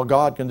say, well,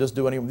 God can just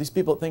do anything. These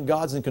people think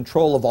God's in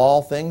control of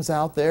all things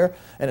out there,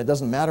 and it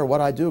doesn't matter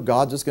what I do.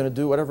 God's just going to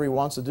do whatever He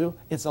wants to do.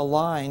 It's a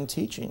lying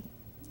teaching.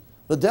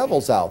 The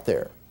devil's out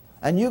there,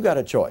 and you got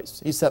a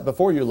choice. He set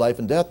before you life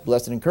and death,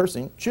 blessing and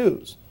cursing.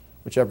 Choose.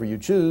 Whichever you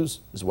choose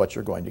is what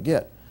you're going to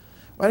get.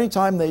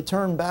 Anytime they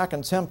turned back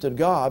and tempted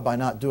God by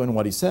not doing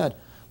what He said,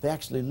 they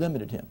actually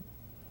limited Him.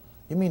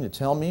 You mean to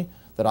tell me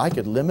that I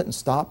could limit and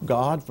stop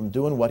God from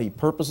doing what He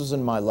purposes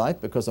in my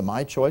life because of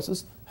my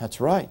choices? That's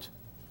right.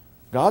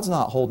 God's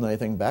not holding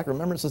anything back.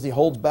 Remember, it says He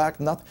holds back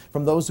nothing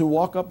from those who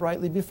walk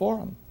uprightly before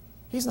Him.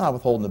 He's not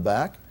withholding it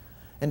back.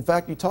 In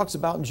fact, he talks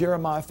about in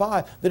Jeremiah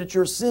 5 that it's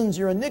your sins,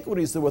 your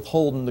iniquities that are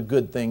withholding the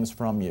good things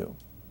from you.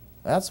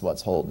 That's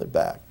what's holding it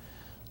back.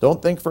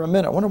 Don't think for a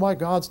minute, I wonder why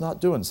God's not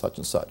doing such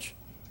and such.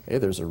 Hey,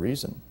 there's a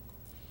reason.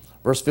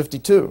 Verse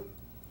 52.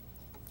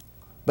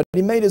 But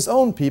he made his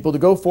own people to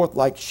go forth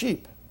like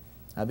sheep.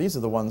 Now these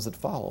are the ones that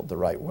followed the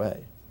right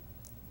way.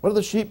 What do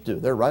the sheep do?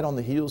 They're right on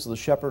the heels of the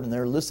shepherd, and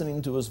they're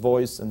listening to his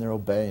voice, and they're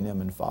obeying him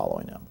and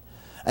following him.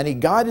 And he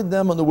guided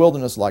them in the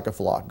wilderness like a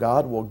flock.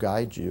 God will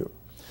guide you.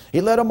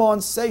 He led them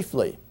on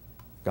safely.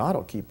 God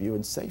will keep you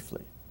in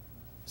safely.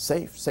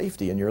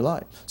 Safety in your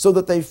life. So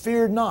that they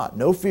feared not.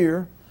 No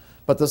fear.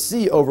 But the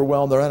sea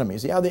overwhelmed their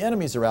enemies. Yeah, the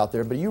enemies are out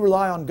there, but you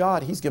rely on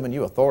God. He's given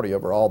you authority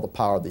over all the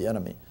power of the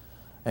enemy.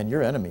 And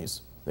your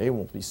enemies, they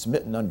won't be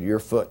smitten under your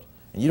foot.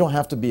 And you don't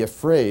have to be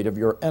afraid of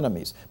your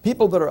enemies.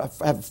 People that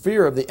have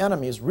fear of the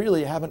enemies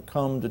really haven't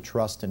come to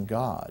trust in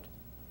God.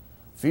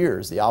 Fear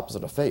is the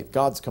opposite of faith.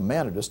 God's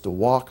commanded us to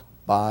walk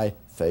by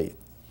faith.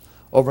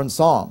 Over in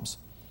Psalms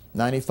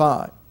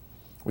 95,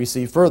 we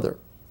see further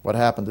what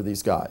happened to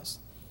these guys.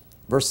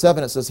 Verse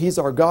 7, it says, He's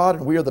our God,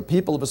 and we are the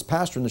people of His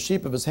pasture and the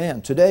sheep of His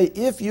hand. Today,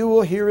 if you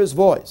will hear His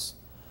voice.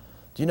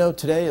 Do you know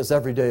today is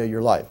every day of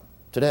your life?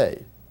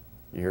 Today,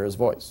 you hear His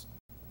voice.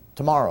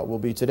 Tomorrow will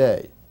be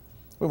today.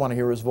 We want to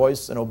hear His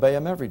voice and obey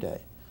Him every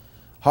day.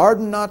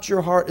 Harden not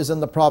your heart as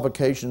in the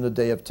provocation of the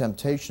day of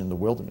temptation in the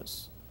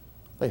wilderness.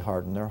 They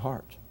harden their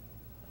heart.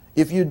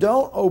 If you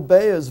don't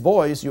obey His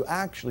voice, you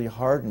actually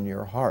harden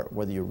your heart,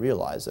 whether you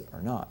realize it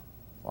or not.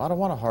 Well, I don't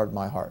want to harden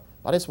my heart.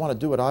 I just want to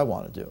do what I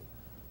want to do.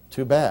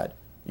 Too bad.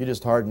 You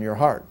just harden your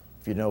heart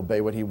if you don't obey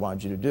what He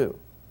wants you to do.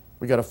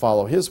 We've got to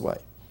follow His way.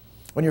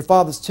 When your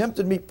fathers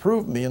tempted me,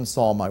 proved me, and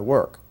saw my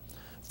work.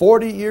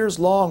 40 years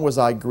long was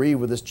I grieved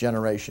with this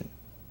generation.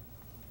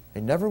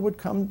 They never would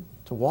come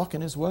to walk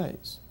in His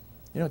ways.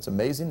 You know, it's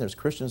amazing. There's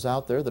Christians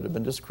out there that have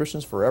been just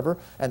Christians forever,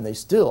 and they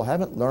still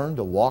haven't learned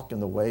to walk in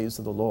the ways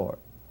of the Lord.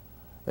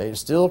 They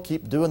still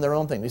keep doing their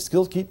own thing. They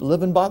still keep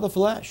living by the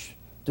flesh,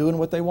 doing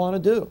what they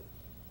want to do.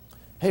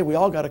 Hey, we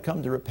all got to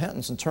come to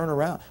repentance and turn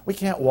around. We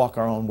can't walk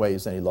our own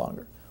ways any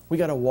longer. We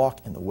got to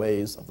walk in the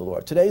ways of the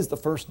Lord. Today's the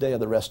first day of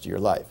the rest of your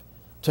life.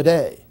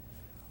 Today,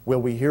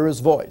 will we hear His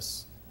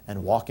voice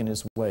and walk in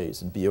His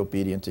ways and be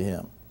obedient to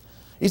Him?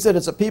 He said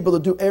it's a people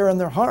that do err in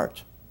their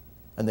heart,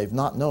 and they've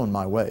not known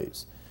my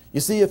ways. You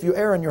see, if you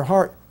err in your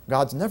heart,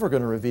 God's never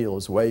going to reveal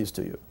His ways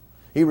to you.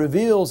 He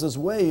reveals His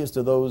ways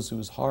to those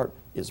whose heart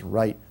is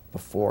right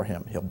before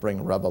Him. He'll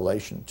bring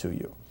revelation to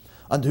you.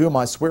 Unto whom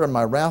I swear in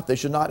my wrath, they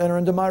should not enter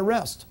into my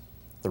rest.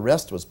 The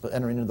rest was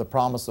entering into the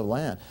promised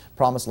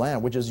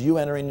land, which is you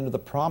entering into the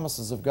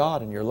promises of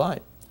God in your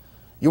life.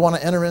 You want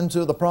to enter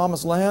into the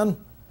promised land?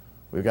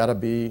 We've got to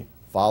be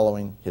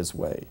following His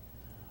way.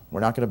 We're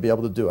not going to be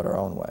able to do it our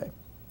own way.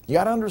 You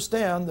got to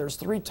understand there's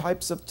 3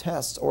 types of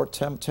tests or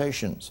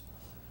temptations.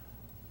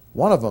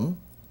 One of them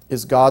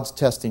is God's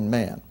testing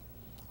man.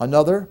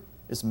 Another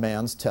is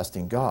man's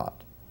testing God.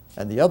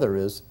 And the other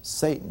is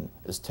Satan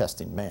is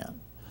testing man.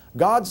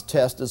 God's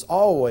test is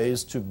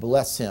always to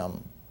bless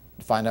him,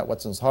 to find out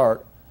what's in his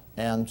heart,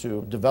 and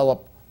to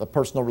develop a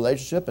personal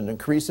relationship and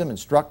increase him,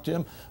 instruct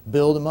him,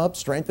 build him up,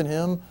 strengthen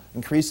him,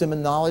 increase him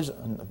in knowledge,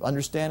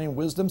 understanding,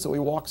 wisdom, so he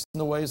walks in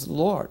the ways of the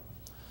Lord.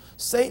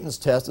 Satan's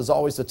test is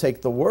always to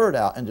take the word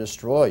out and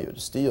destroy you, to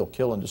steal,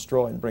 kill, and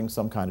destroy, and bring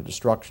some kind of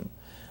destruction.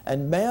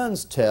 And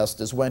man's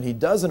test is when he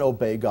doesn't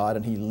obey God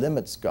and he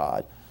limits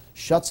God,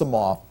 shuts him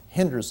off,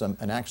 hinders him,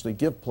 and actually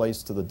give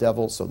place to the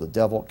devil so the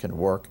devil can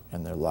work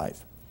in their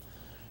life.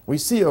 We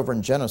see over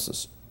in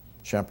Genesis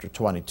chapter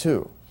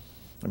 22,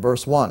 in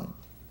verse 1,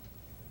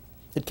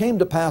 it came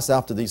to pass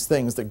after these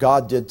things that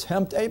God did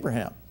tempt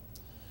Abraham.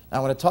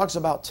 Now when it talks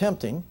about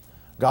tempting,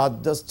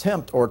 God does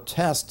tempt or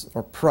test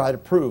or try to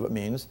prove, it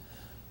means.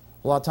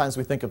 A lot of times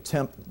we think of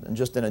tempt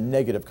just in a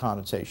negative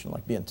connotation,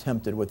 like being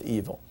tempted with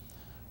evil.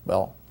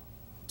 Well,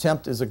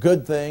 tempt is a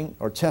good thing,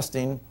 or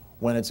testing,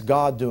 when it's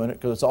God doing it,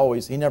 because it's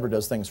always, He never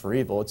does things for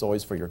evil, it's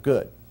always for your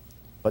good.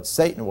 But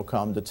Satan will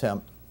come to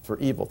tempt for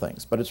evil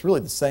things. But it's really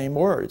the same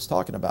word it's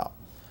talking about.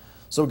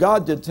 So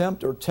God did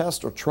tempt or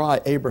test or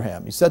try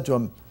Abraham. He said to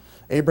him,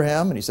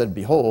 Abraham, and he said,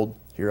 Behold,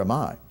 here am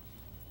I.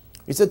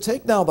 He said,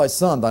 Take now thy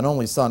son, thine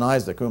only son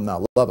Isaac, whom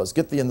thou lovest,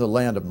 get thee into the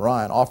land of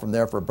Moriah, and offer him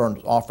there for a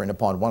burnt offering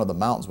upon one of the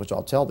mountains which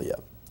I'll tell thee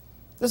of.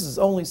 This is his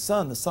only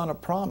son, the son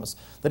of promise,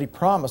 that he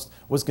promised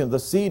the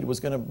seed was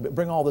going to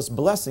bring all this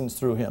blessings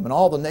through him, and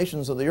all the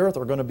nations of the earth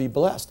are going to be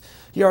blessed.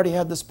 He already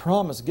had this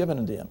promise given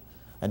unto him.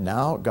 And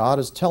now God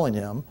is telling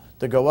him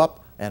to go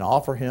up and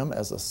offer him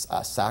as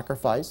a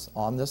sacrifice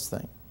on this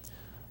thing.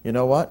 You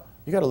know what?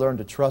 You got to learn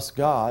to trust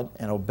God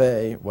and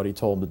obey what He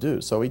told him to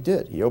do. So he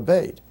did. He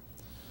obeyed.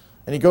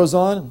 And he goes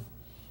on,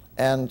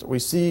 and we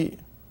see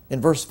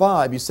in verse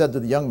 5, he said to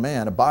the young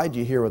man, Abide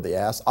ye here with the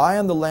ass. I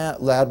and the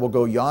lad will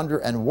go yonder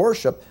and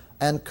worship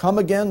and come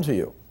again to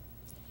you.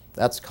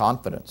 That's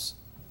confidence.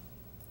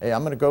 Hey,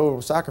 I'm going to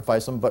go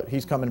sacrifice him, but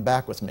he's coming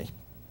back with me.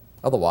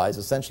 Otherwise,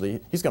 essentially,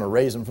 he's going to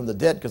raise him from the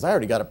dead because I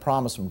already got a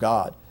promise from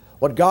God.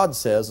 What God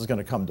says is going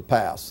to come to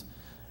pass.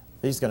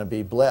 He's going to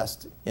be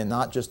blessed, in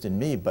not just in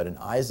me, but in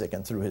Isaac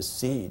and through his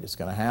seed. It's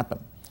going to happen.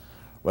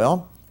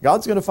 Well,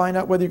 God's going to find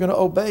out whether you're going to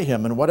obey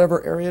him in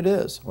whatever area it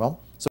is. Well,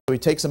 so he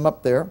takes him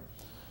up there.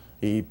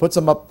 He puts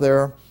him up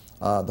there,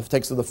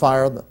 takes the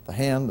fire, the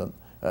hand,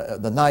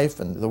 the knife,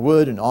 and the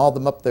wood, and all of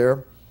them up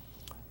there.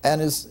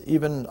 And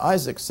even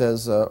Isaac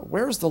says,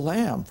 where's the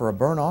lamb for a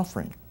burnt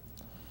offering?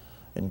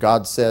 And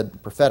God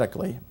said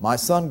prophetically, my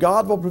son,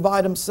 God will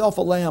provide himself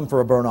a lamb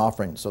for a burnt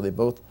offering. So they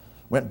both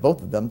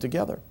of them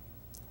together.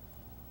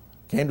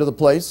 Came to the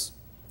place.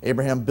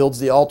 Abraham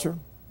builds the altar,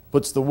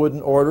 puts the wood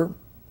in order,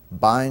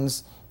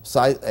 binds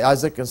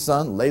Isaac his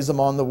son, lays him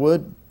on the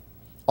wood,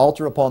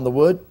 altar upon the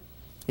wood.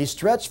 He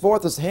stretched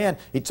forth his hand.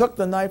 He took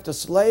the knife to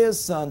slay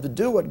his son, to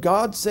do what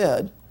God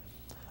said.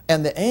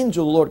 And the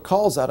angel of the Lord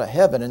calls out of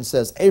heaven and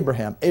says,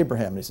 Abraham,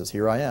 Abraham. And he says,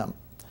 here I am.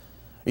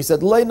 He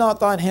said, lay not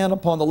thine hand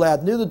upon the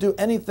lad, neither do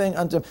anything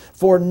unto him,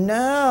 for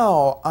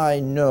now I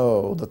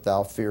know that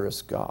thou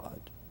fearest God.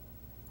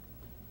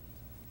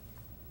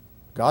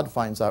 God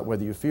finds out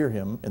whether you fear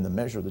him in the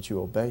measure that you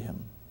obey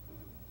him.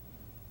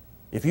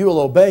 If you will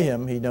obey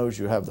him, he knows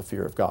you have the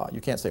fear of God.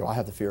 You can't say, well, I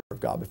have the fear of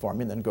God before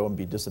me, and then go and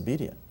be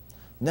disobedient.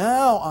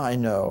 Now I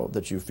know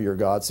that you fear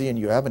God. See, and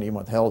you haven't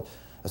even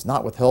has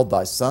not withheld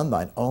thy son,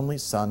 thine only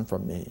son,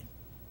 from me.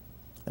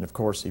 And of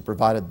course, he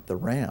provided the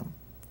ram,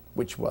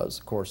 which was,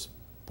 of course,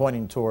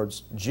 pointing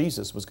towards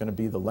Jesus was going to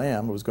be the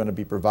lamb who was going to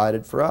be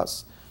provided for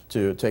us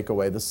to take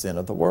away the sin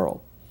of the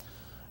world.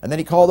 And then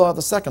he called out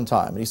the second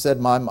time, and he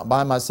said,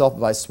 by myself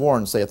have I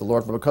sworn, saith the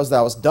Lord, for because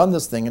thou hast done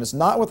this thing, and hast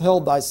not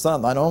withheld thy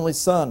son, thine only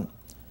son,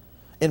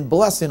 in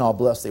blessing I'll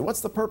bless thee.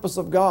 What's the purpose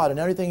of God and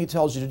everything he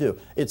tells you to do?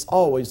 It's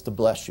always to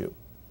bless you.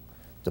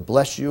 To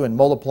bless you and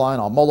multiply,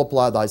 and I'll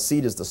multiply thy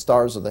seed as the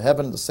stars of the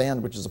heaven, the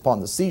sand which is upon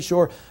the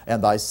seashore,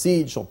 and thy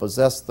seed shall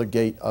possess the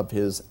gate of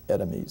his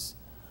enemies.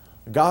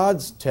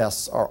 God's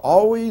tests are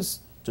always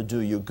to do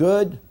you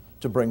good,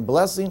 to bring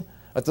blessing.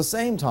 At the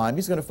same time,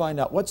 he's going to find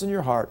out what's in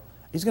your heart.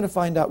 He's going to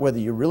find out whether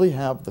you really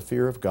have the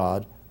fear of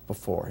God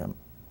before him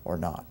or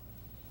not.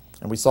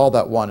 And we saw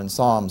that one in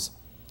Psalms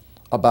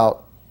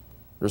about,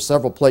 there's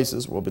several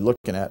places we'll be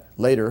looking at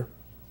later,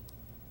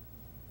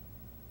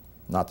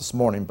 not this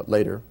morning, but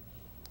later,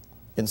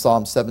 in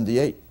Psalm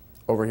 78,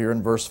 over here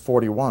in verse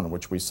 41,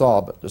 which we saw,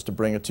 but just to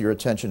bring it to your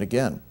attention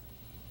again.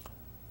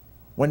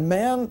 When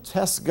man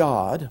tests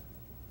God,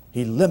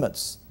 he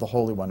limits the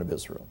Holy One of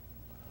Israel.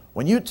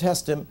 When you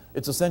test him,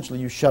 it's essentially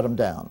you shut him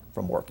down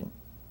from working.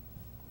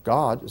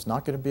 God is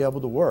not going to be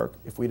able to work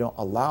if we don't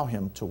allow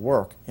him to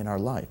work in our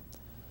life.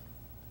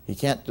 He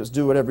can't just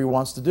do whatever he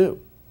wants to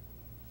do.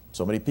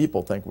 So many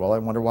people think, well, I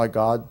wonder why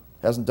God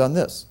hasn't done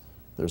this.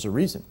 There's a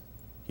reason.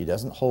 He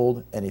doesn't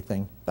hold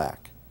anything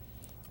back.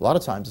 A lot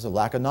of times it's a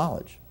lack of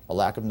knowledge, a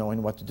lack of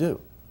knowing what to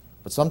do.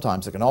 But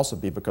sometimes it can also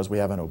be because we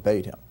haven't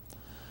obeyed him.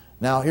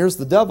 Now here's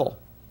the devil.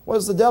 What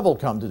does the devil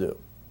come to do?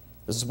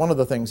 This is one of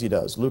the things he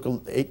does. Luke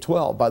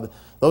 8:12,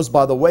 those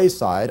by the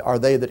wayside are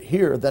they that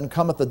hear, then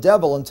cometh the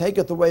devil and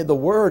taketh away the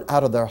word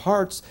out of their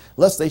hearts,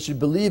 lest they should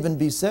believe and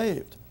be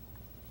saved.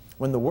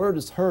 When the word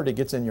is heard, it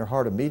gets in your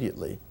heart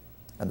immediately,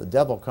 and the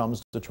devil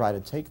comes to try to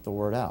take the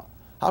word out.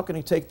 How can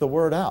he take the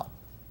word out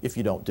if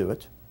you don't do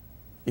it?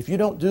 If you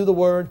don't do the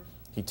word,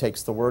 he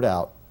takes the word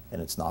out,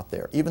 and it's not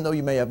there. Even though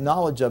you may have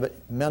knowledge of it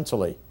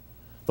mentally,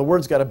 the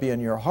word's got to be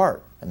in your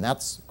heart, and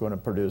that's going to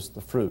produce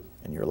the fruit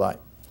in your life.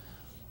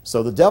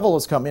 So the devil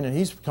is coming, and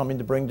he's coming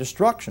to bring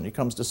destruction. He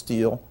comes to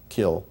steal,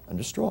 kill, and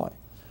destroy.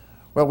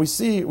 Well, we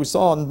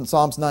saw in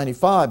Psalms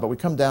 95, but we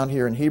come down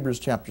here in Hebrews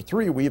chapter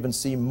 3, we even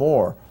see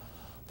more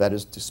that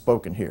is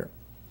spoken here.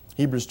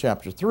 Hebrews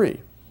chapter 3,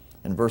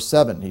 in verse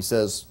 7, he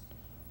says,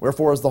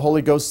 wherefore as the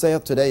Holy Ghost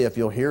saith today, if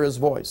you'll hear his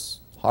voice,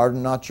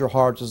 harden not your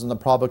hearts as in the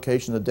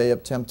provocation of the day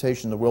of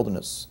temptation in the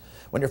wilderness.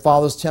 When your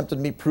fathers tempted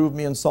me, proved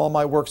me, and saw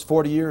my works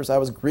 40 years, I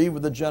was grieved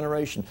with the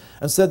generation,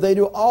 and said, they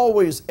do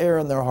always err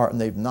in their heart,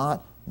 and they've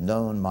not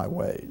known my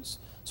ways.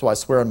 So I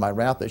swear in my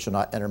wrath they shall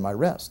not enter my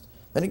rest.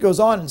 Then he goes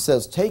on and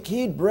says, take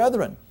heed,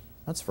 brethren,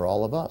 that's for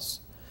all of us,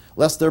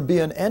 lest there be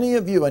in any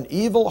of you an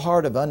evil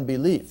heart of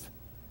unbelief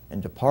in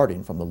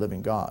departing from the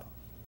living God.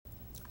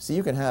 See,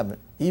 you can have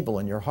evil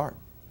in your heart.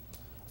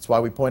 That's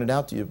why we pointed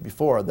out to you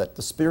before that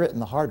the spirit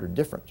and the heart are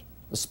different.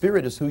 The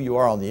spirit is who you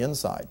are on the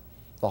inside.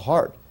 The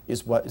heart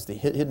is what is the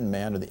hidden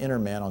man or the inner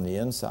man on the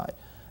inside.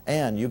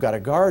 And you've got to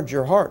guard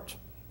your heart.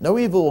 No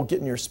evil will get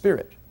in your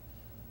spirit.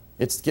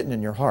 It's getting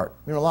in your heart.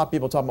 You know, a lot of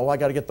people talk about, well, I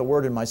got to get the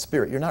word in my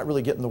spirit. You're not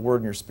really getting the word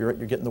in your spirit.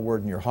 You're getting the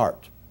word in your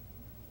heart.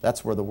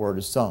 That's where the word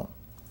is sown.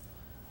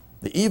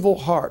 The evil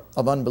heart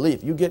of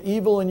unbelief. You get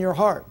evil in your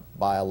heart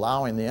by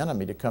allowing the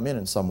enemy to come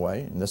in some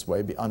way. In this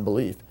way, be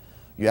unbelief.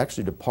 You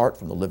actually depart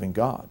from the living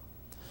God.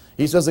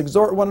 He says,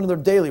 exhort one another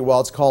daily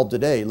while it's called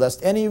today,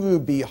 lest any of you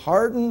be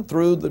hardened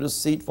through the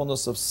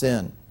deceitfulness of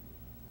sin.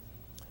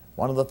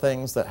 One of the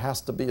things that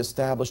has to be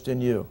established in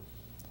you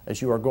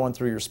as you are going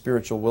through your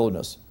spiritual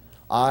wilderness,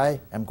 I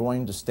am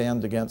going to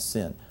stand against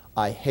sin.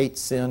 I hate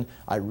sin.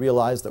 I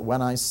realize that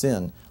when I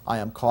sin, I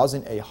am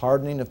causing a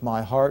hardening of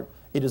my heart,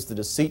 It is the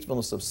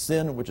deceitfulness of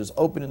sin which is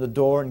opening the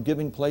door and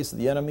giving place to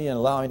the enemy and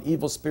allowing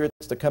evil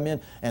spirits to come in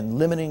and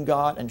limiting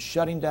God and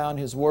shutting down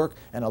His work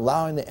and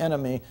allowing the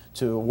enemy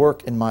to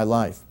work in my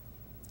life.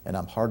 And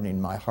I'm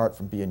hardening my heart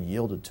from being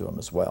yielded to Him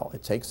as well.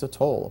 It takes a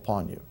toll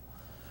upon you.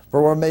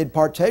 For we're made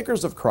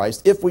partakers of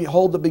Christ if we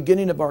hold the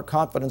beginning of our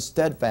confidence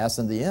steadfast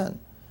in the end.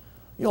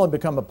 You only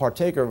become a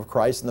partaker of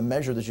Christ in the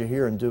measure that you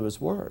hear and do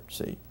His word,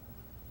 see.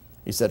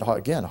 He said,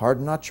 again,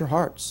 harden not your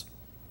hearts.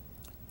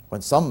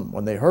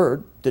 When they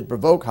heard, did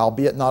provoke,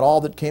 howbeit not all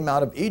that came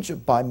out of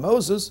Egypt by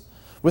Moses,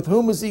 with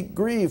whom was he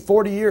grieved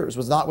 40 years,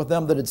 was not with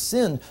them that had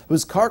sinned,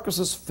 whose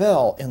carcasses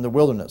fell in the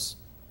wilderness.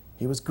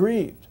 He was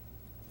grieved.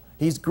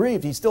 He's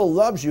grieved. He still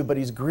loves you, but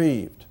he's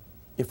grieved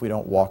if we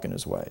don't walk in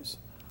His ways.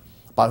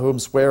 By whom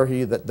sware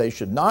he that they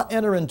should not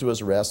enter into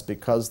His rest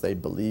because they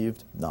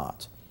believed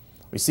not.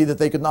 We see that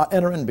they could not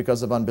enter in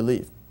because of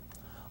unbelief.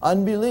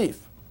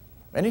 Unbelief.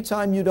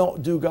 Anytime you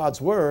don't do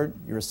God's word,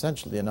 you're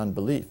essentially in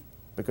unbelief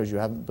because you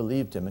haven't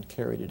believed Him and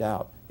carried it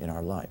out in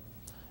our life.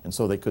 And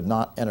so they could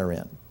not enter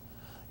in.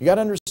 You got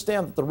to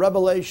understand that the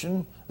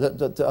revelation,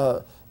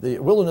 the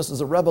wilderness is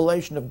a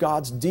revelation of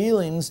God's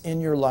dealings in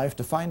your life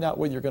to find out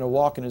whether you're going to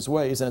walk in His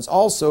ways. And it's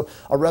also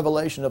a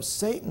revelation of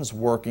Satan's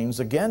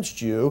workings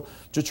against you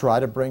to try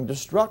to bring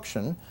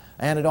destruction.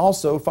 And it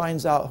also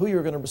finds out who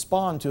you're going to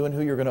respond to and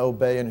who you're going to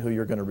obey and who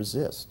you're going to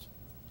resist.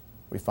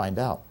 We find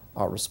out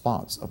our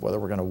response of whether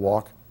we're going to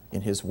walk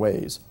in His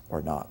ways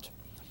or not.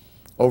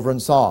 Over in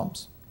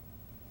Psalms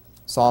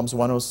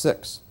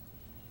 106,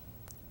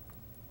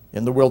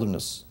 in the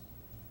wilderness,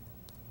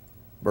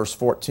 verse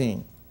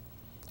 14.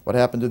 What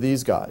happened to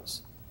these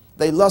guys?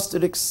 They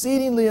lusted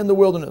exceedingly in the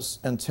wilderness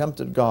and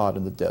tempted God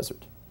in the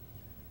desert.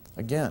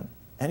 Again,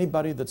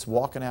 anybody that's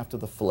walking after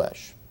the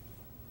flesh,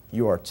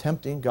 you are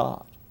tempting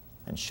God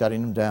and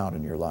shutting Him down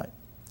in your life.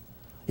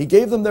 He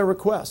gave them their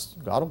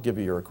request. God will give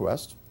you your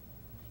request.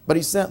 But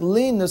He sent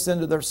leanness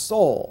into their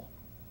soul.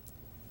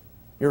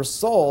 Your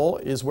soul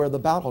is where the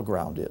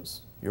battleground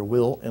is. Your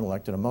will,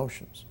 intellect, and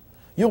emotions.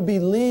 You'll be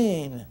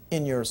lean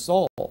in your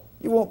soul.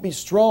 You won't be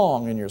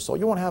strong in your soul.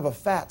 You won't have a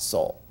fat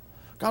soul.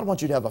 God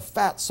wants you to have a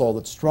fat soul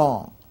that's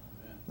strong,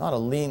 not a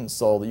lean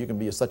soul that you can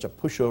be such a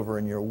pushover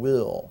in your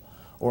will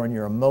or in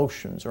your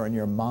emotions or in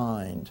your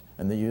mind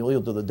and that you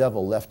yield to the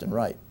devil left and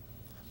right.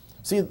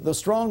 See, the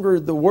stronger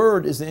the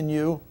word is in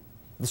you,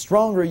 the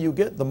stronger you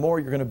get, the more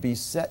you're going to be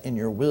set in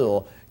your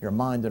will, your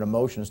mind, and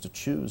emotions to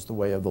choose the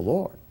way of the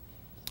Lord.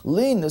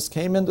 Leanness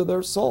came into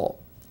their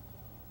soul.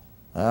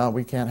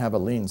 We can't have a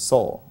lean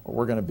soul, or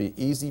we're going to be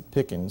easy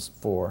pickings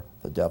for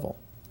the devil.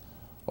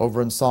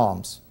 Over in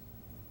Psalms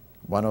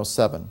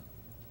 107,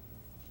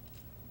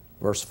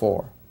 verse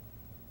 4.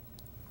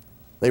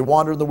 They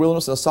wandered in the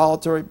wilderness in a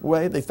solitary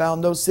way. They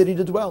found no city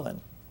to dwell in.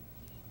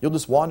 You'll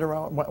just wander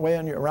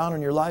around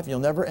in your life, and you'll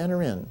never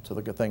enter into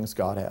the good things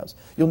God has.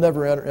 You'll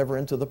never enter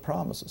into the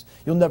promises.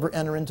 You'll never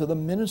enter into the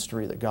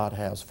ministry that God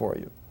has for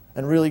you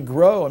and really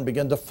grow and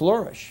begin to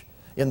flourish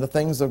in the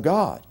things of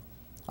God.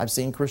 I've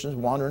seen Christians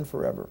wandering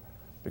forever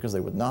because they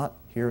would not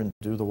hear and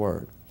do the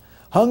word.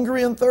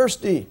 Hungry and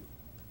thirsty.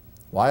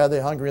 Why are they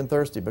hungry and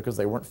thirsty? Because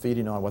they weren't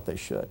feeding on what they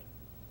should.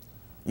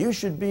 You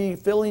should be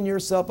filling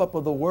yourself up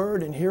with the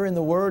word and hearing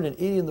the word and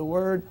eating the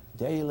word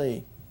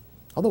daily.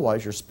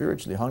 Otherwise, you're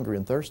spiritually hungry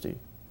and thirsty.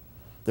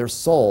 Their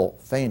soul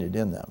fainted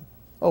in them.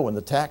 Oh, when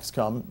the attacks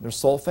come, their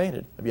soul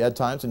fainted. Have you had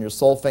times when your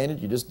soul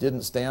fainted? You just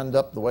didn't stand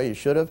up the way you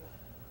should have?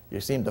 You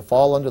seemed to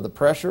fall under the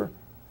pressure?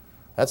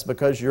 That's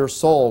because your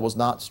soul was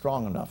not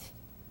strong enough,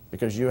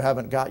 because you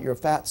haven't got your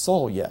fat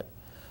soul yet.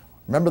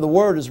 Remember, the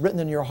word is written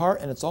in your heart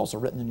and it's also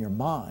written in your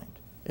mind.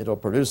 It'll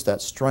produce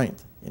that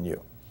strength in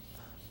you.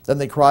 Then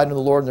they cried unto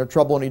the Lord in their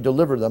trouble, and He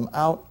delivered them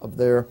out of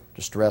their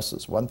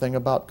distresses. One thing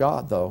about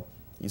God, though,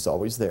 He's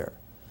always there.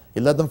 He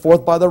led them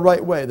forth by the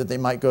right way, that they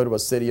might go to a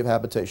city of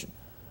habitation.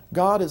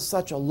 God is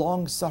such a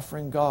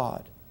long-suffering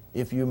God.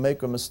 If you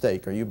make a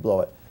mistake or you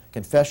blow it,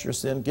 confess your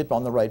sin, get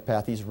on the right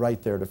path. He's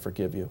right there to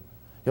forgive you.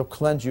 He'll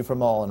cleanse you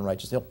from all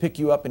unrighteousness. He'll pick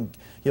you up and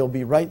He'll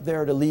be right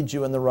there to lead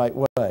you in the right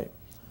way.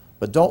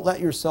 But don't let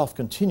yourself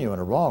continue in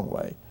a wrong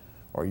way,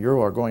 or you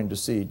are going to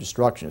see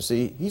destruction.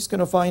 See, He's going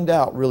to find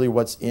out really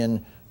what's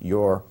in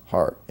your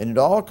heart. And it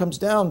all comes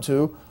down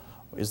to,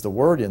 is the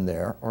word in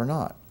there or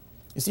not?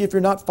 You see, if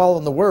you're not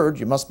following the word,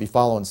 you must be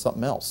following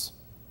something else.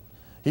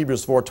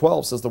 Hebrews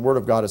 4:12 says the word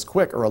of God is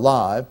quick or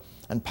alive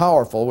and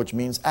powerful, which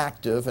means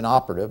active and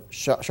operative,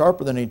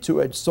 sharper than a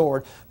two-edged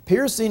sword,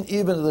 piercing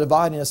even to the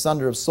dividing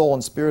asunder of soul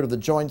and spirit, of the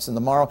joints and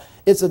the marrow.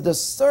 It's a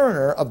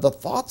discerner of the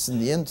thoughts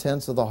and the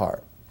intents of the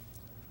heart.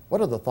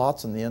 What are the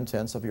thoughts and the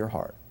intents of your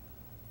heart?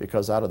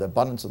 Because out of the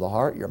abundance of the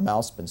heart, your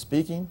mouth's been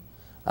speaking.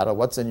 Out of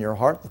what's in your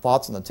heart, the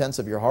thoughts and the intents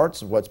of your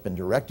hearts, of what's been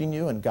directing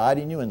you and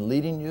guiding you and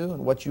leading you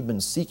and what you've been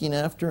seeking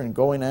after and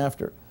going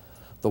after.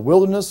 The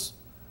wilderness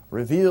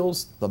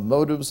reveals the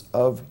motives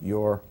of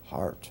your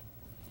heart.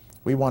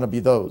 We want to be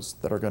those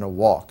that are going to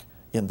walk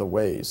in the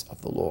ways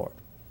of the Lord.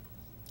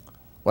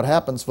 What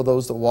happens for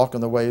those that walk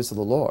in the ways of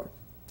the Lord?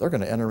 They're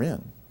going to enter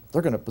in.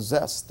 They're going to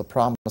possess the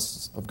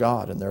promises of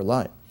God in their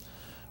life.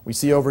 We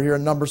see over here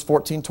in Numbers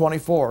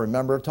 14:24,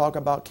 remember talk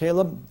about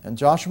Caleb and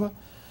Joshua?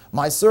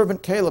 My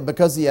servant Caleb,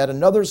 because he had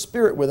another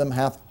spirit with him,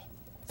 hath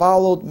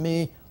followed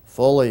me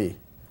fully.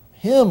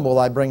 Him will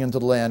I bring into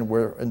the land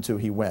whereunto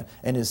he went,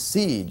 and his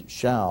seed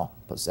shall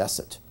possess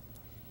it.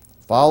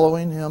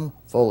 Following him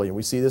fully.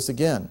 We see this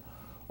again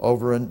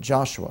over in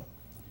Joshua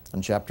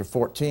in chapter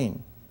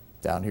 14,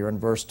 down here in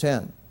verse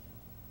 10.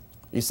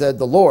 He said,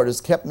 the Lord has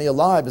kept me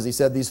alive, as he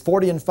said, these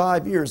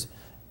 45 years,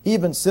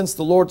 even since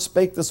the Lord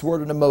spake this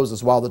word unto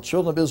Moses, while the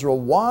children of Israel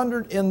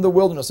wandered in the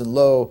wilderness. And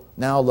lo,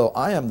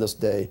 I am this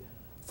day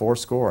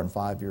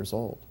 85 years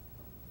old.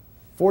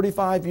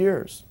 45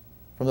 years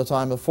from the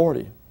time of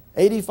 40.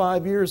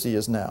 85 years he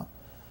is now.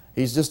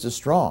 He's just as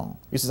strong.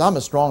 He says, I'm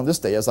as strong this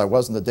day as I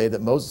was in the day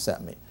that Moses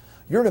sent me.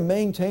 You're to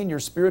maintain your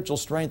spiritual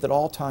strength at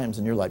all times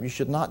in your life. You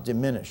should not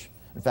diminish.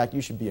 In fact,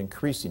 you should be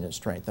increasing in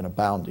strength and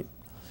abounding.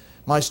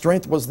 My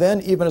strength was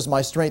then, even as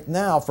my strength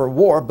now, for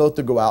war, both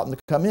to go out and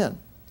to come in.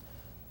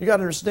 You got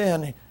to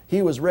understand,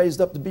 he was raised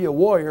up to be a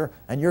warrior,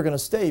 and you're going to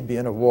stay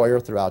being a warrior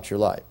throughout your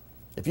life.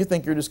 If you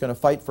think you're just going to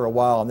fight for a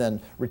while and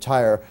then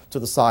retire to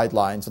the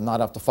sidelines and not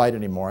have to fight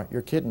anymore,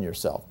 you're kidding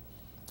yourself.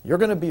 You're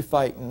going to be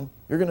fighting.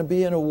 You're going to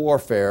be in a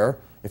warfare.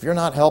 If you're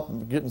not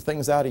helping getting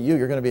things out of you,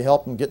 you're going to be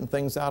helping getting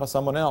things out of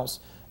someone else.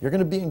 You're going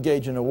to be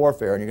engaged in a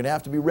warfare, and you're going to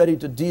have to be ready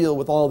to deal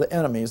with all the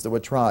enemies that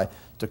would try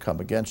to come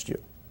against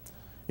you.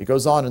 He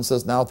goes on and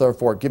says, now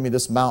therefore give me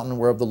this mountain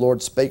whereof the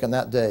Lord spake on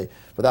that day.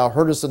 For thou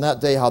heardest in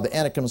that day how the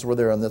Anakims were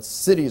there, and the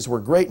cities were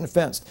great and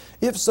fenced.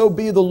 If so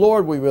be the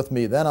Lord be with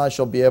me, then I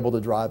shall be able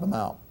to drive them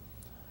out.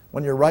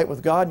 When you're right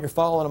with God and you're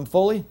following him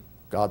fully,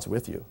 God's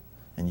with you.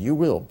 And you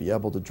will be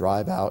able to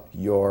drive out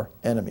your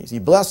enemies. He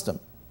blessed him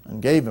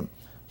and gave him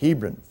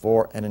Hebron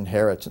for an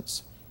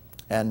inheritance.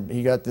 And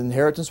he got the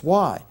inheritance.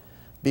 Why?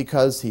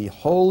 Because he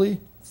wholly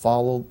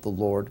followed the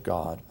Lord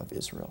God of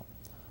Israel.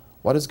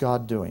 What is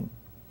God doing?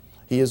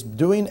 He is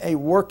doing a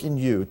work in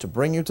you to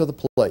bring you to the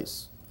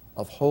place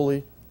of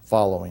wholly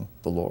following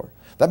the Lord.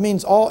 That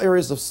means all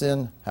areas of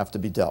sin have to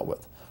be dealt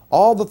with.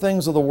 All the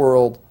things of the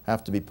world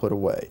have to be put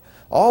away.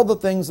 All the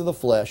things of the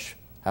flesh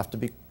have to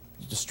be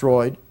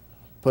destroyed,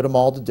 put them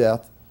all to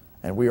death,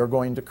 and we are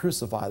going to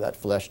crucify that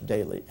flesh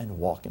daily and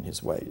walk in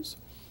his ways.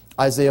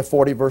 Isaiah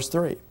 40 verse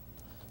 3,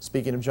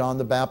 speaking of John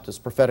the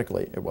Baptist,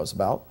 prophetically it was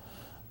about,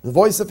 the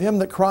voice of him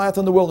that crieth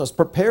in the wilderness,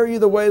 prepare ye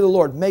the way of the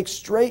Lord, make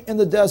straight in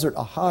the desert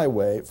a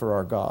highway for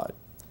our God.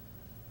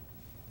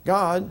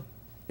 God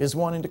is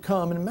wanting to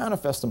come and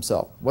manifest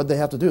himself. What did they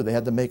have to do? They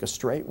had to make a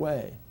straight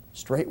way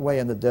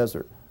in the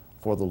desert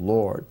for the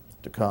Lord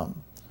to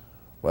come.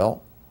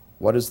 Well,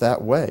 what is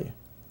that way?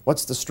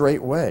 What's the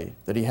straight way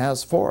that he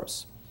has for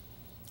us?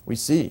 We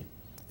see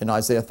in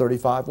Isaiah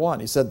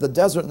 35:1, he said, the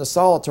desert and the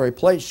solitary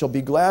place shall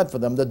be glad for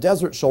them. The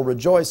desert shall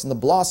rejoice and the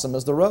blossom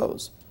as the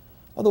rose.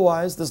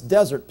 Otherwise, this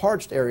desert,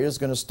 parched area is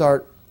going to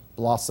start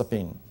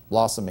blossoming.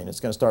 It's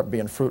going to start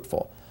being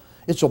fruitful.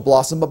 It shall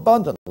blossom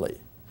abundantly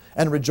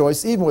and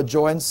rejoice even with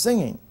joy and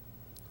singing.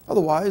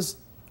 Otherwise,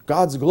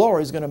 God's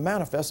glory is going to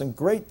manifest and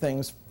great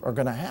things are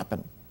going to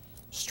happen.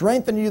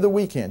 Strengthen you the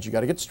weak hands. You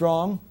got to get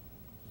strong.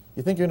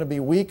 You think you're going to be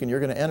weak and you're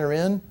going to enter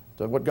in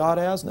to what God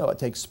has? No, it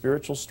takes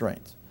spiritual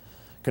strength.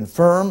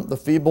 Confirm the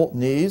feeble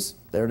knees.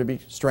 They're to be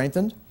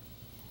strengthened.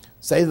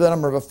 Say to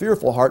them of a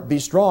fearful heart, be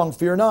strong,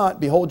 fear not.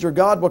 Behold, your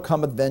God will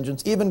come with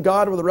vengeance, even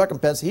God with a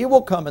recompense. He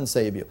will come and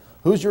save you.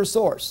 Who's your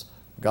source?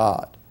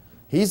 God.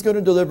 He's going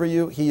to deliver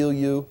you, heal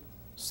you,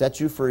 set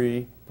you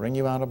free, bring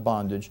you out of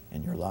bondage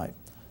in your life.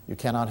 You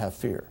cannot have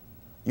fear.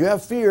 You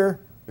have fear,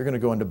 you're going to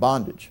go into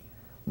bondage.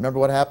 Remember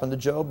what happened to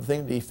Job? The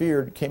thing that he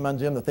feared came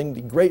unto him. The thing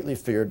that he greatly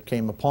feared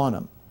came upon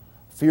him.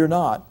 Fear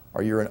not,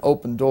 or you're an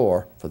open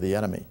door for the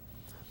enemy.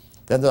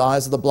 Then the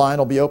eyes of the blind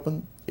will be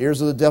opened,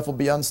 ears of the deaf will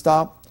be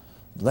unstopped.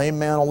 Lame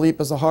man will leap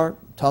as a hart,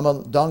 tongue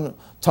of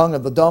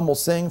the dumb will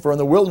sing, for in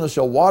the wilderness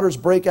shall waters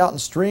break out and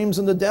streams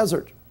in the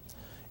desert.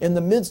 In the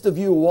midst of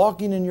you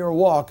walking in your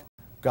walk,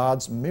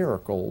 God's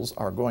miracles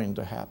are going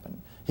to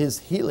happen. His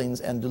healings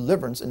and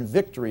deliverance and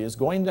victory is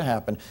going to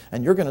happen,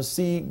 and you're going to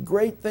see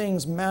great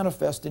things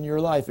manifest in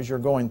your life as you're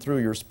going through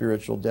your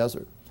spiritual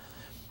desert,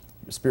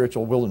 your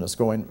spiritual wilderness,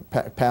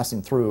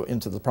 passing through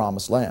into the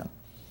promised land.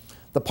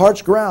 The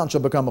parched ground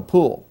shall become a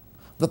pool,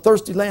 the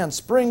thirsty land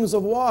springs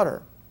of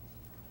water.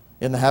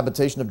 In the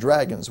habitation of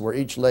dragons, where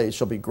each lays,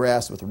 shall be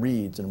grass with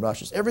reeds and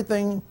rushes.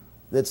 Everything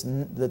that's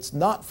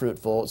not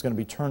fruitful is going to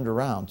be turned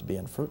around to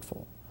being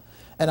fruitful.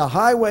 And a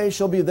highway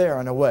shall be there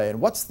and a way. And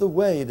what's the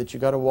way that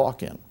you got to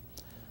walk in?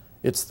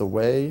 It's the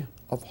way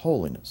of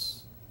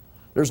holiness.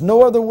 There's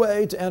no other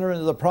way to enter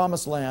into the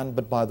promised land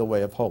but by the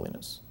way of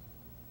holiness.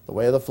 The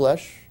way of the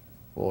flesh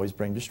will always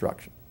bring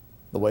destruction.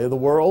 The way of the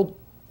world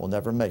will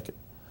never make it.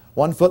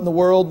 1 foot in the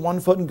world, 1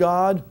 foot in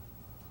God.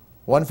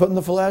 1 foot in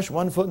the flesh,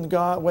 1 foot in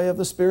the way of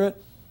the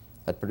Spirit,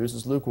 that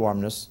produces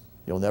lukewarmness.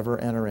 You'll never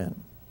enter in.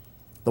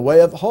 The way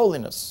of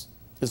holiness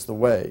is the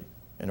way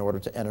in order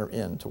to enter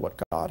into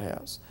what God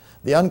has.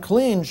 The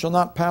unclean shall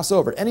not pass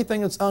over.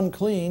 Anything that's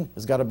unclean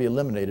has got to be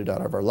eliminated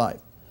out of our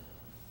life.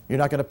 You're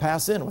not going to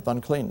pass in with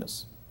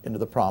uncleanness into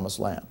the promised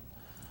land.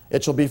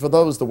 It shall be for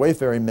those, the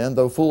wayfaring men,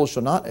 though fools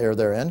shall not err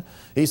therein.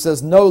 He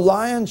says, no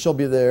lion shall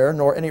be there,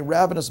 nor any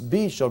ravenous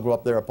beast shall go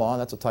up thereupon.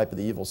 That's a type of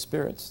the evil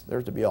spirits.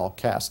 They're to be all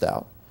cast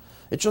out.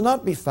 It shall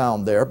not be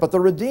found there, but the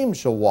redeemed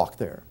shall walk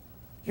there.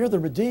 You're the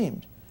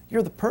redeemed.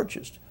 You're the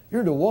purchased.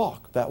 You're to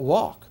walk, that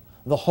walk,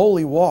 the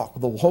holy walk,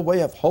 the whole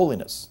way of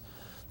holiness.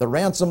 The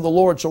ransom of the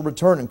Lord shall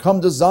return and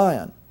come to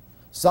Zion.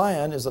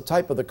 Zion is a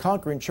type of the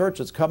conquering church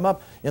that's come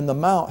up in the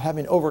mount,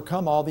 having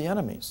overcome all the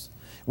enemies,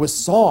 with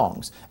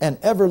songs and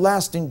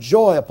everlasting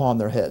joy upon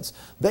their heads.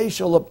 They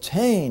shall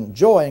obtain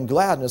joy and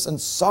gladness, and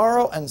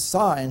sorrow and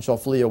sighing shall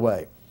flee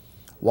away.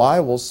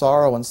 Why will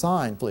sorrow and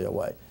sighing flee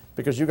away?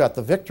 Because you got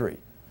the victory.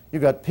 You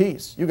got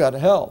peace. You got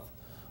health.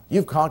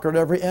 You've conquered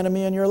every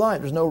enemy in your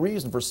life. There's no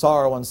reason for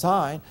sorrow and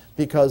sighing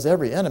because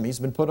every enemy's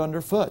been put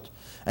underfoot.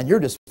 And you're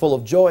just full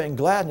of joy and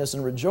gladness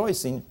and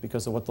rejoicing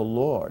because of what the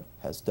Lord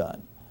has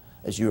done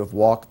as you have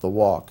walked the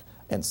walk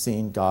and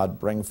seen God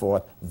bring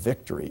forth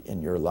victory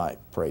in your life.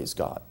 Praise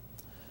God.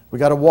 We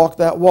got to walk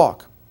that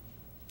walk.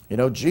 You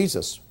know,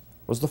 Jesus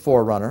was the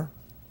forerunner,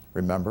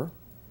 remember,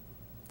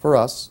 for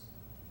us.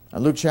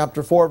 In Luke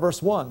chapter 4,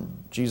 verse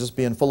 1, Jesus,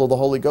 being full of the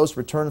Holy Ghost,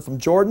 returned from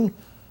Jordan,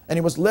 and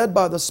he was led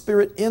by the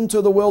Spirit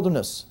into the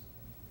wilderness.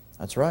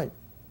 That's right.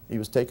 He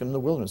was taken in the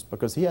wilderness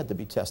because he had to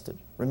be tested.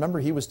 Remember,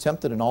 he was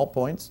tempted in all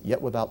points,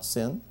 yet without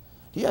sin.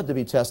 He had to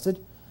be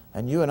tested,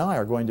 and you and I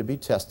are going to be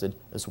tested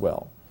as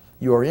well.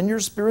 You are in your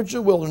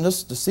spiritual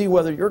wilderness to see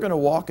whether you're going to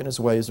walk in his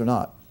ways or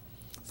not.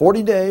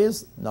 40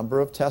 days, number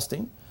of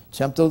testing,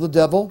 tempted of the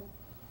devil.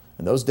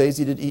 In those days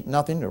he did eat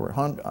nothing.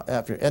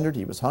 After he entered,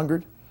 he was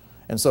hungered.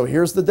 And so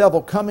here's the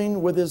devil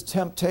coming with his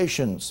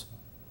temptations.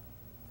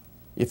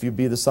 If you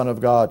be the Son of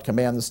God,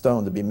 command the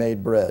stone to be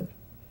made bread.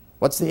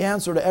 What's the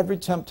answer to every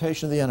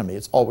temptation of the enemy?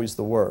 It's always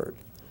the Word.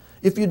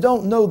 If you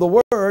don't know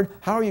the Word,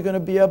 how are you going to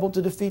be able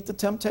to defeat the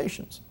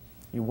temptations?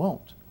 You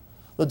won't.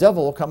 The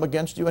devil will come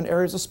against you in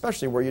areas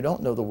especially where you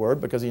don't know the Word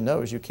because he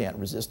knows you can't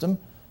resist him,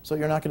 so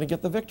you're not going to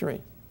get the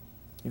victory.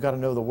 You've got to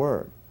know the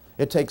Word.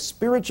 It takes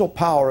spiritual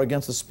power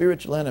against the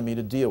spiritual enemy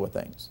to deal with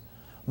things.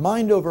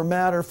 Mind over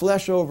matter,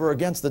 flesh over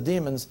against the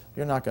demons,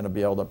 you're not going to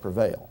be able to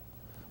prevail.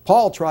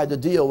 Paul tried to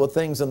deal with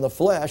things in the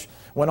flesh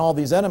when all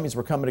these enemies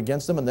were coming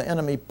against him and the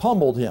enemy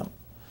pummeled him.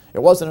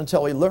 It wasn't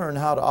until he learned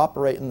how to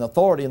operate in the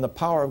authority and the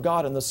power of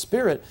God and the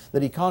Spirit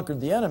that he conquered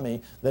the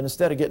enemy, that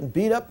instead of getting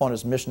beat up on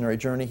his missionary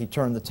journey, he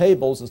turned the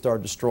tables and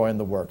started destroying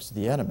the works of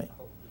the enemy.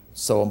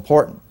 So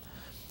important.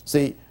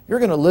 See, you're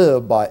going to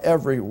live by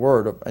every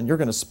word, and you're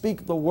going to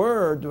speak the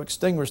word to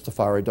extinguish the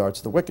fiery darts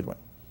of the wicked one.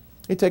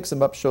 He takes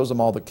them up, shows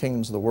them all the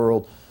kingdoms of the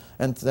world,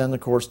 and then,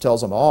 of course,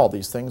 tells them all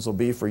these things will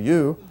be for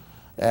you.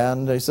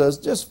 And he says,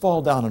 just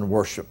fall down and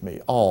worship me,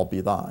 all be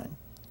thine.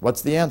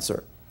 What's the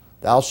answer?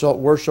 Thou shalt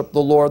worship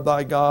the Lord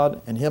thy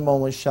God, and him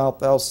only shalt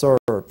thou serve.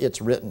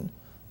 It's written.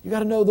 You got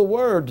to know the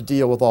word to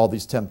deal with all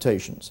these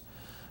temptations.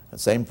 The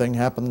same thing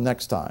happened the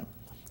next time.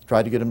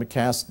 Tried to get him to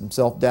cast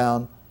himself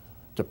down,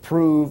 to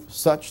prove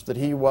such that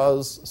he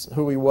was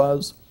who he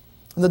was.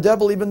 And the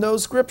devil even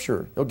knows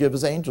Scripture. He'll give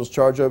his angels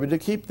charge over you to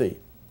keep thee.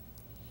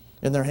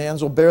 In their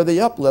hands will bear thee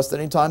up, lest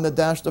any time they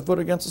dash the foot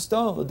against a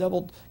stone. The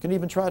devil can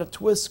even try to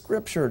twist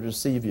Scripture to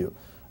deceive you.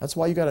 That's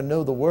why you got to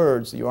know the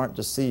word so you aren't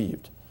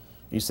deceived.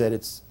 He said,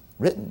 it's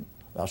written,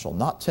 thou shalt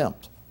not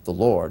tempt the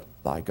Lord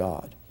thy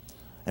God.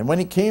 And when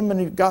he came and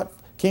he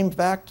came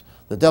back,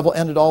 the devil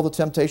ended all the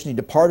temptation. He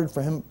departed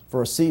from him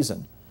for a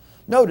season.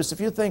 Notice,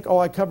 if you think, oh,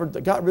 I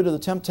got rid of the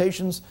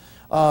temptations,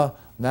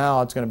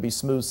 now it's going to be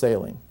smooth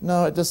sailing.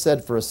 No, it just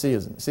said for a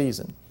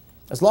season.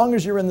 As long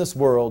as you're in this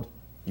world,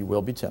 you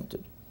will be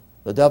tempted.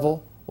 The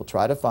devil will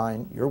try to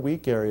find your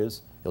weak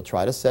areas. He'll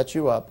try to set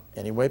you up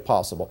any way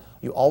possible.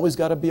 You always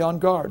got to be on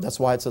guard. That's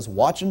why it says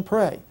watch and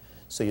pray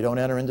so you don't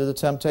enter into the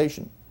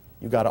temptation.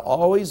 You've got to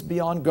always be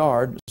on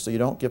guard so you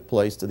don't give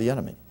place to the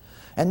enemy.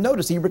 And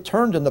notice he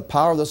returned in the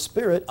power of the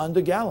Spirit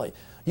unto Galilee.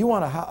 You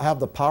want to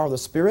have the power of the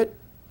Spirit?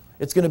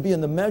 It's going to be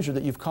in the measure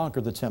that you've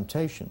conquered the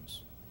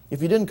temptations.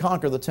 If you didn't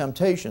conquer the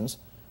temptations,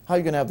 how are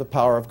you going to have the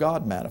power of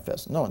God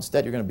manifest? No,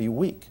 instead you're going to be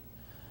weak.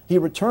 He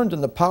returned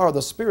in the power of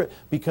the Spirit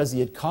because he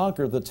had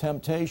conquered the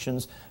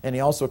temptations, and he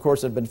also, of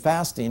course, had been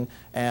fasting,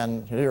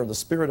 and here the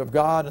Spirit of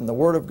God and the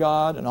Word of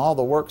God and all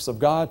the works of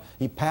God.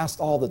 He passed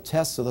all the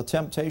tests of the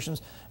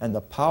temptations, and the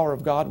power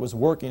of God was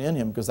working in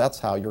him, because that's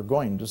how you're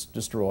going to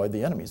destroy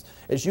the enemies.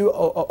 As you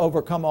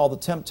overcome all the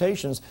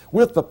temptations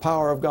with the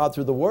power of God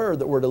through the Word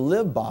that we're to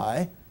live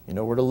by, you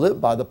know, we're to live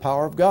by the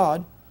power of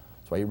God.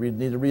 That's why you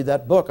need to read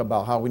that book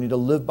about how we need to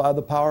live by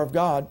the power of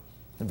God.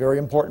 A very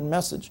important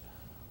message.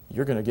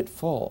 You're going to get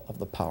full of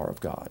the power of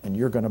God, and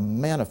you're going to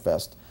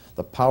manifest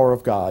the power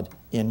of God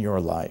in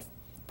your life.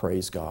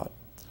 Praise God.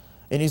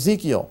 In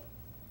Ezekiel,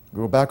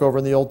 go back over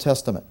in the Old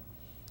Testament,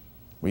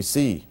 we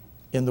see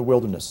in the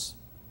wilderness,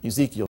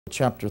 Ezekiel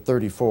chapter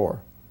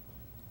 34,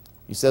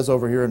 he says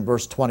over here in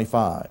verse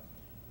 25,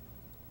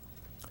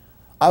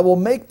 I will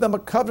make them a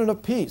covenant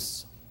of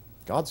peace.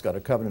 God's got a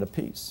covenant of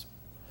peace.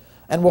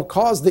 And will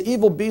cause the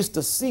evil beast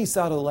to cease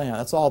out of the land.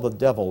 That's all the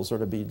devils are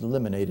to be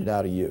eliminated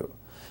out of you.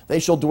 They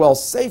shall dwell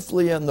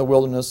safely in the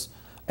wilderness,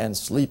 and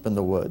sleep in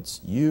the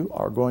woods. You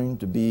are going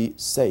to be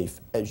safe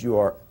as you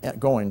are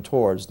going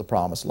towards the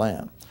promised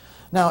land.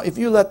 Now, if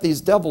you let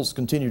these devils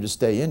continue to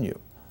stay in you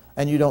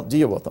and you don't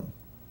deal with them,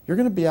 you're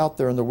going to be out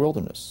there in the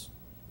wilderness,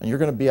 and you're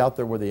going to be out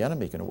there where the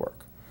enemy can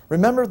work.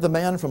 Remember the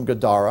man from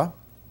Gadara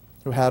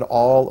who had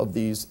all of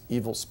these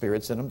evil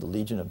spirits in him, the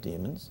legion of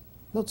demons?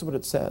 Notice what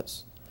it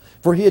says.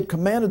 For he had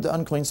commanded the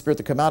unclean spirit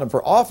to come out of him,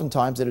 for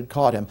oftentimes it had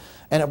caught him,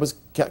 and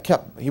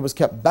he was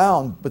kept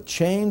bound with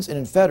chains and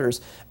in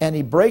fetters, and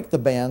he brake the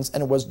bands,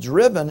 and was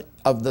driven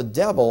of the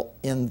devil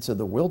into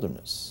the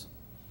wilderness.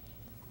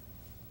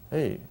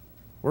 Hey,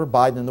 we're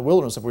abiding in the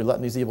wilderness if we're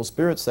letting these evil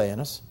spirits stay in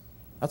us.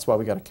 That's why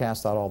we got to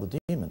cast out all the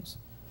demons.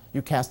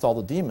 You cast all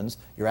the demons,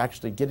 you're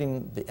actually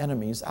getting the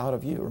enemies out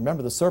of you.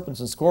 Remember, the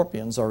serpents and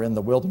scorpions are in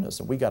the wilderness,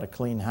 and we got to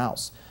clean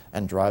house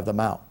and drive them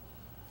out.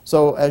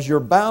 So as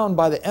you're bound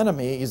by the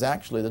enemy,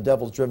 the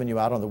devil's driven you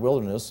out on the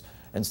wilderness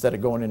instead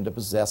of going in to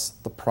possess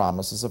the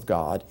promises of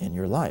God in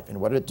your life. And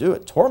what did it do?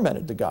 It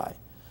tormented the guy.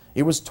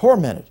 He was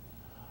tormented.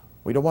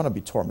 We don't want to be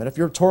tormented. If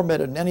you're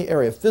tormented in any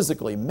area,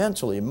 physically,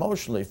 mentally,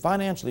 emotionally,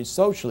 financially,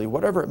 socially,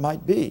 whatever it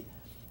might be,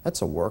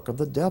 that's a work of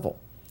the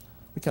devil.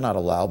 We cannot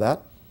allow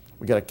that.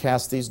 We got to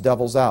cast these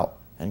devils out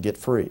and get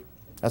free.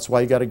 That's why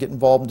you got to get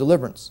involved in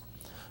deliverance.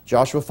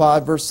 Joshua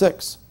 5, verse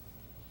 6.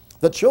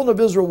 The children of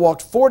Israel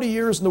walked 40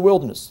 years in the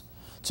wilderness,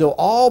 till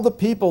all the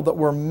people that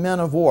were men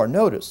of war,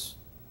 notice,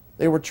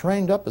 they were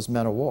trained up as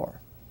men of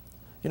war.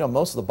 You know,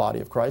 most of the body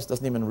of Christ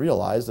doesn't even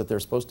realize that they're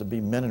supposed to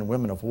be men and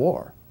women of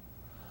war.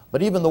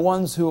 But even the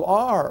ones who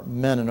are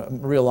men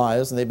and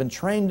realize, and they've been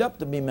trained up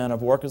to be men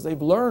of war because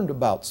they've learned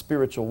about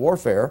spiritual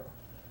warfare,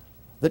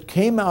 that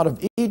came out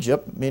of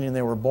Egypt, meaning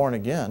they were born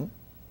again,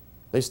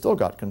 they still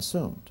got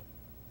consumed.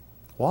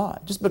 Why?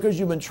 Just because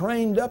you've been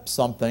trained up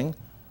something,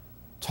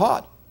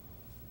 taught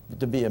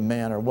to be a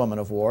man or woman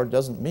of war,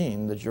 doesn't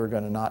mean that you're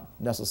going to not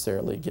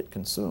necessarily get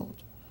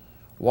consumed.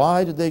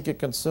 Why did they get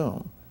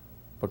consumed?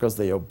 Because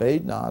they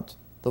obeyed not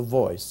the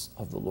voice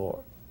of the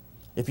Lord.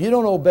 If you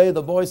don't obey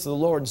the voice of the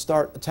Lord and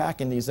start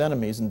attacking these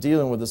enemies and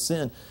dealing with the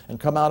sin and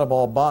come out of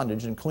all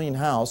bondage and clean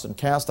house and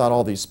cast out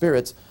all these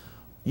spirits,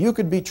 you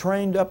could be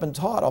trained up and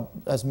taught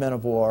as men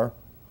of war,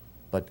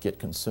 but get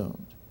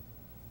consumed.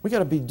 We got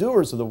to be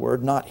doers of the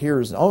word, not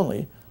hearers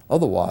only.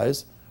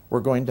 Otherwise, we're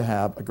going to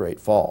have a great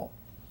fall,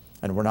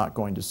 and we're not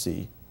going to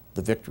see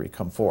the victory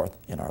come forth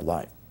in our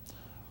life.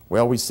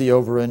 Well, we see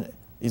over in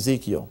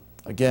Ezekiel,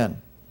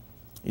 again,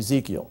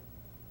 Ezekiel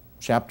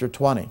chapter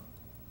 20.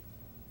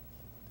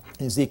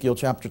 Ezekiel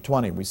chapter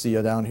 20, we see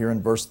it down here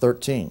in verse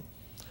 13.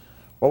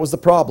 What was the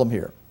problem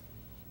here?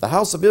 The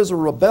house of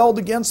Israel rebelled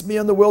against me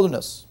in the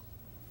wilderness.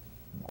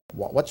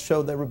 What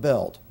showed they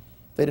rebelled?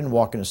 They didn't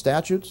walk in his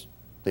statutes.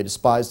 They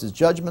despised his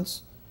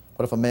judgments.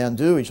 What if a man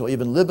do? He shall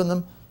even live in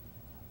them.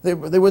 They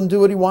wouldn't do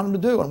what he wanted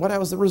them to do. And what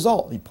was the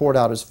result? He poured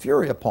out his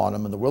fury upon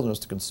them in the wilderness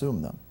to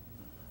consume them.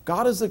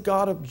 God is a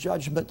God of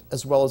judgment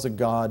as well as a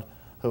God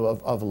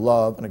of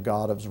love, and a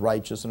God who's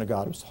righteous, and a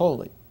God who's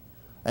holy.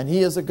 And he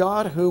is a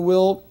God who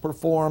will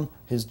perform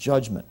his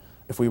judgment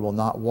if we will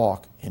not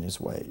walk in his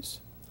ways.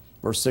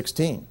 Verse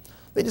 16.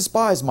 They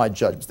despised my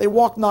judgments. They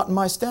walked not in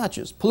my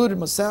statutes, polluted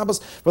my Sabbaths,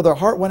 for their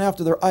heart went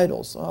after their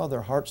idols. Oh,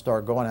 their heart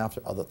started going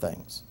after other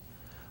things.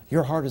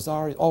 Your heart has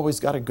always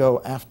got to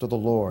go after the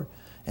Lord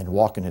and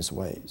walk in his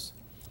ways.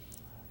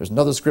 There's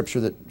another scripture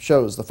that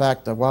shows the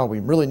fact that, wow, we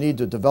really need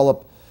to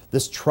develop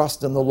this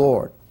trust in the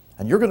Lord.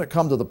 And you're going to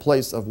come to the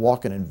place of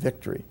walking in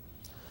victory.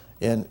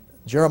 In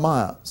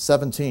Jeremiah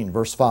 17,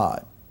 verse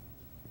 5,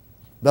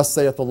 thus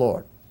saith the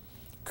Lord,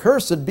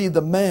 cursed be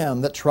the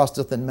man that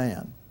trusteth in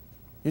man.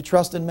 You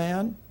trust in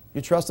man, you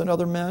trust in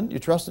other men, you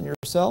trust in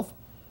yourself,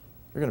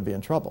 you're going to be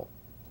in trouble.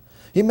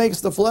 He makes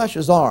the flesh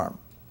his arm.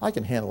 I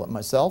can handle it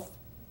myself.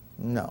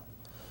 No.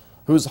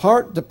 Whose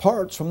heart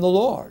departs from the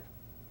Lord.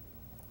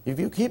 If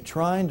you keep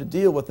trying to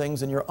deal with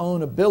things in your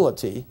own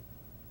ability,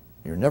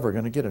 you're never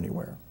going to get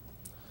anywhere.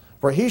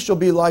 For he shall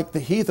be like the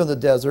heath in the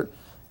desert.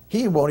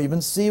 He won't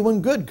even see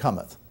when good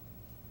cometh.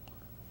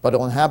 But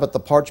he'll inhabit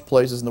the parched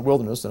places in the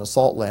wilderness and a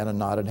salt land and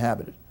not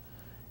inhabited.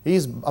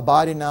 He's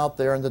abiding out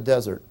there in the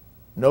desert.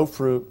 No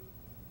fruit.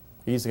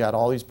 He's got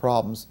all these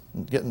problems,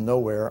 getting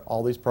nowhere.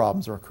 All these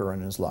problems are occurring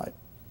in his life.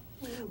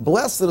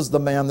 Blessed is the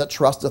man that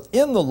trusteth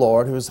in the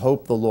Lord, whose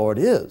hope the Lord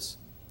is.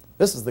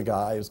 This is the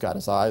guy who's got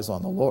his eyes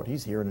on the Lord.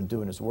 He's hearing and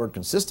doing his word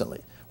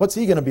consistently. What's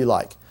he going to be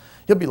like?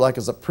 He'll be like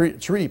as a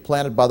tree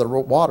planted by the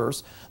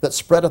waters, that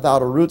spreadeth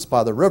out her roots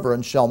by the river,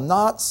 and shall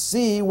not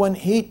see when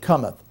heat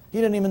cometh. He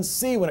didn't even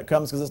see when it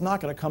comes, because it's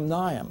not going to come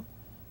nigh him,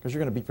 because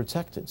you're going to be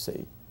protected,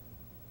 see.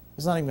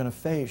 It's not even going to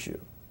faze you.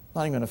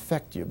 Not even going to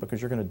affect you,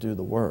 because you're going to do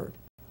the word.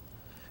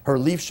 Her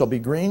leaf shall be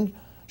green,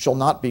 shall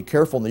not be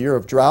careful in the year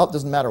of drought.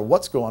 Doesn't matter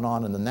what's going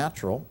on in the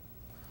natural.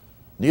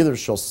 Neither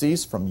shall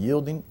cease from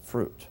yielding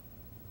fruit.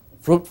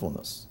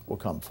 Fruitfulness will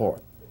come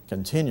forth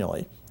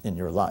continually in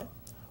your life.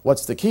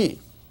 What's the key?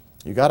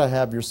 You got to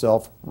have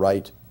yourself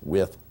right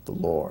with the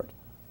Lord.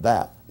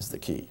 That is the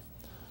key.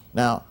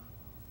 Now,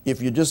 if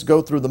you just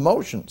go through the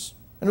motions,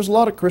 and there's a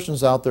lot of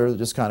Christians out there that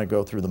just kind of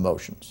go through the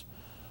motions.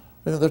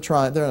 They're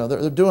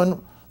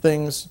doing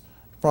things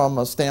from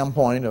a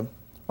standpoint of,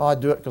 well, I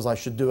do it because I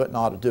should do it and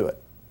I ought to do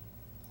it.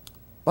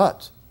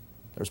 But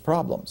there's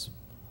problems.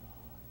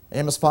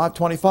 Amos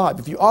 5:25,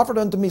 if you offered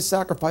unto me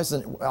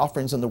sacrifices and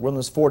offerings in the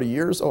wilderness 40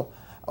 years, O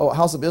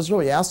house of Israel,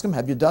 he asked him,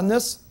 have you done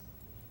this?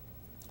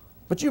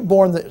 But you've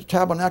borne the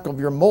tabernacle of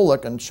your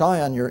Moloch and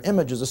Shion, your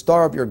image is a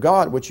star of your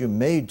God, which you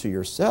made to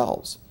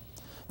yourselves.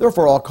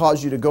 Therefore I'll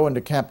cause you to go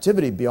into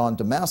captivity beyond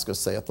Damascus,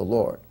 saith the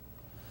Lord.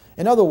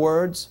 In other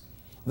words,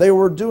 they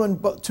were doing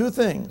two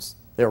things.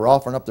 They were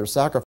offering up their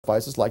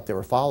sacrifices like they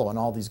were following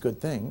all these good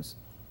things,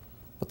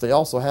 but they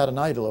also had an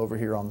idol over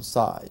here on the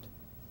side.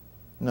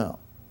 No.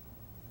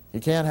 You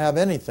can't have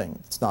anything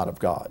that's not of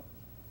God.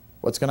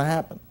 What's going to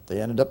happen?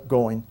 They ended up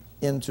going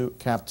into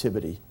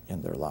captivity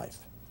in their life.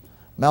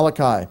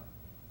 Malachi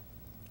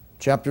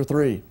chapter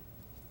 3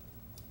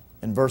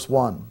 in verse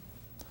 1.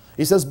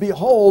 He says,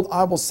 behold,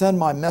 I will send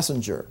my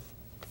messenger.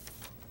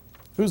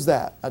 Who's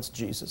that? That's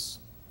Jesus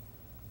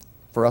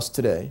for us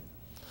today.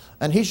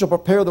 And he shall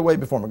prepare the way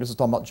before me. This is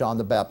talking about John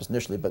the Baptist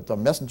initially, but the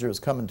messenger is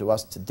coming to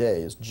us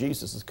today as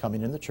Jesus is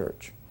coming in the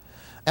church.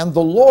 And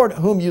the Lord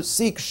whom you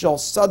seek shall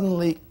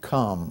suddenly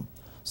come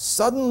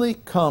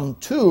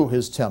to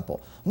his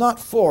temple. Not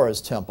for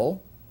his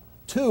temple,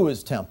 to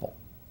his temple.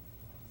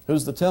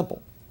 Who's the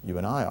temple? You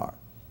and I are.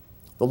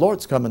 The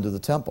Lord's coming to the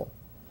temple.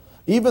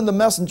 Even the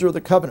messenger of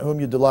the covenant whom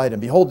you delight in.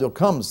 Behold, he'll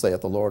come,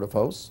 saith the Lord of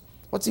hosts.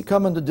 What's he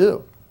coming to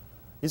do?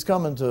 He's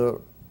coming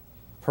to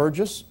purge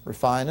us,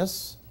 refine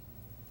us,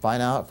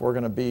 find out if we're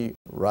going to be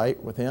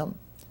right with him.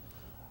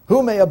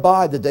 Who may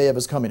abide the day of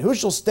his coming? Who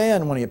shall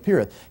stand when he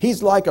appeareth?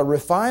 He's like a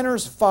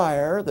refiner's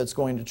fire that's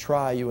going to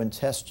try you and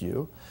test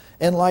you,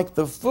 and like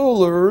the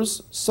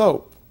fuller's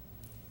soap.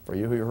 For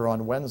you who were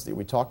on Wednesday,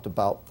 we talked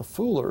about the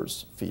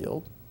fuller's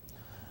field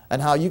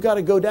and how you got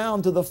to go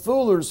down to the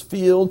fuller's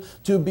field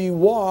to be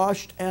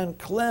washed and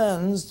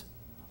cleansed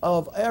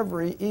of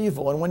every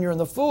evil. And when you're in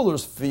the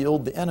fuller's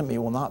field, the enemy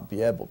will not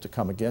be able to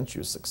come against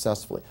you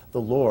successfully.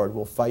 The Lord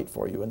will fight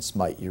for you and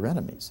smite your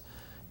enemies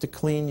to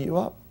clean you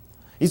up.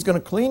 He's going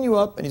to clean you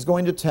up and he's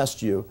going to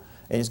test you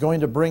and he's going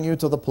to bring you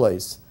to the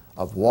place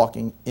of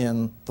walking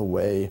in the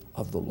way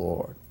of the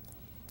Lord.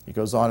 He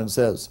goes on and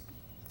says,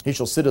 he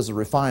shall sit as a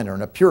refiner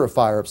and a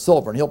purifier of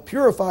silver, and he'll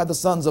purify the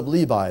sons of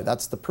Levi,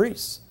 that's the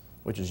priests,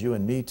 which is you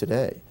and me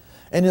today.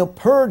 And he'll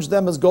purge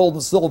them as gold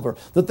and silver,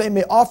 that they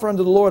may offer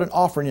unto the Lord an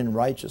offering in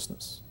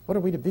righteousness. What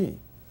are we to be?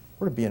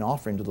 We're to be an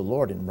offering to the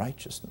Lord in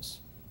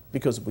righteousness,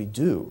 because we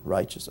do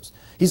righteousness.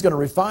 He's going to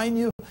refine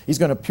you, he's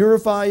going to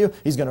purify you,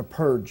 he's going to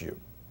purge you.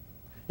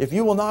 If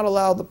you will not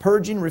allow the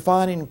purging,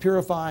 refining, and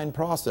purifying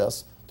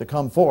process to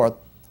come forth,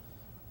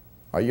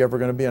 are you ever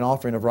going to be an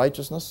offering of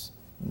righteousness?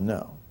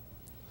 No.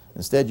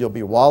 Instead, you'll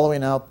be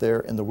wallowing out there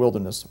in the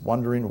wilderness,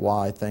 wondering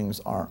why things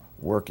aren't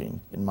working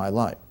in my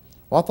life.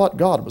 Well, I thought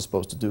God was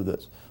supposed to do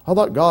this. I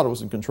thought God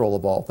was in control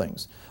of all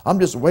things. I'm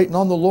just waiting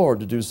on the Lord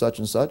to do such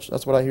and such.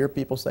 That's what I hear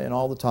people saying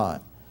all the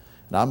time.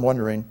 And I'm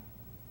wondering,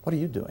 what are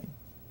you doing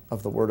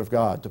of the Word of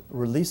God to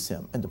release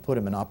Him and to put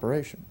Him in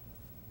operation?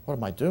 What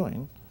am I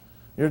doing?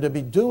 You're to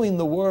be doing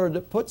the Word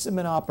that puts Him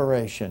in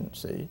operation,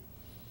 see?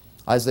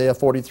 Isaiah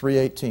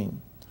 43:18.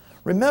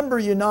 Remember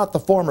ye not the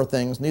former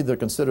things, neither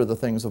consider the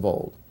things of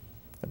old.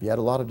 Have you had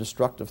a lot of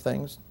destructive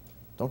things?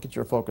 Don't get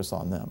your focus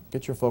on them.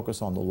 Get your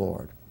focus on the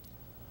Lord.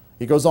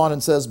 He goes on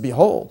and says,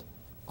 behold,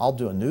 I'll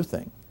do a new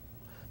thing.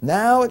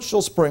 Now it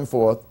shall spring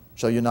forth,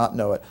 shall you not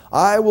know it?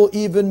 I will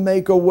even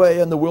make a way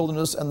in the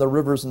wilderness and the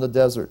rivers in the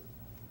desert.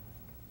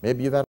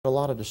 Maybe you've had a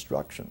lot of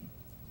destruction.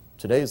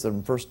 Today's the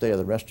first day of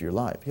the rest of your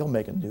life. He'll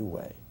make a new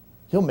way.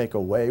 He'll make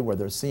a way where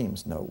there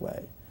seems no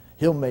way.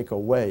 He'll make a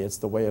way. It's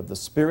the way of the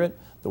Spirit,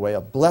 the way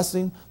of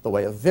blessing, the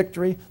way of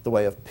victory, the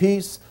way of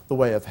peace, the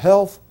way of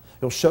health.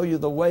 He'll show you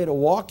the way to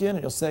walk in, and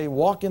He'll say,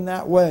 walk in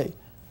that way.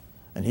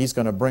 And He's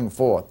going to bring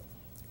forth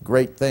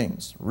great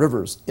things.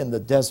 Rivers in the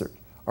desert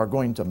are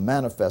going to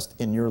manifest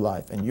in your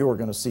life, and you are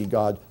going to see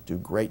God do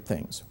great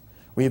things.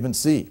 We even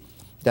see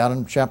down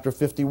in chapter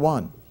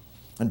 51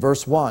 and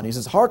verse 1, He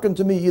says, hearken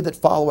to me, ye that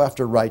follow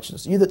after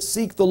righteousness, ye that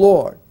seek the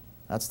Lord.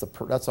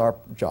 That's our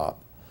job.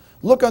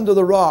 Look unto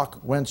the rock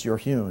whence you're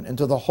hewn, and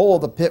to the hole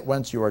of the pit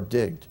whence you are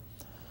digged.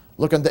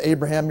 Look unto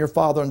Abraham your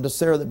father, and to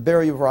Sarah that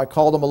bare you, for I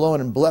called him alone,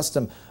 and blessed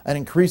him, and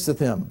increaseth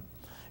him.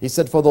 He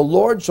said, for the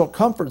Lord shall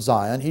comfort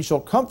Zion, He shall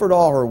comfort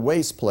all her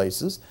waste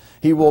places.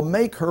 He will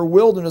make her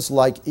wilderness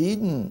like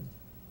Eden,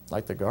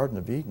 like the Garden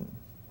of Eden.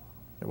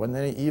 There wasn't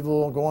any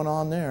evil going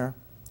on there.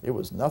 It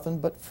was nothing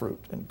but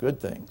fruit and good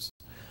things.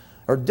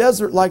 Her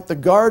desert like the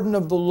garden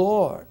of the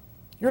Lord.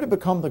 You're to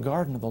become the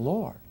garden of the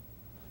Lord.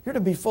 You're to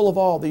be full of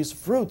all these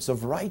fruits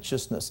of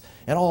righteousness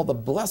and all the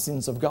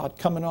blessings of God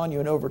coming on you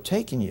and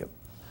overtaking you.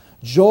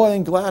 Joy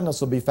and gladness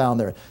will be found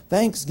there.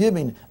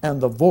 Thanksgiving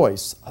and the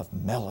voice of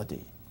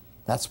melody.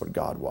 That's what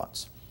God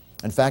wants.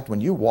 In fact,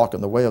 when you walk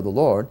in the way of the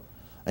Lord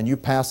and you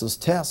pass His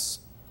tests,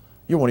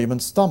 you won't even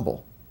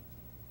stumble.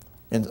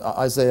 In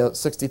Isaiah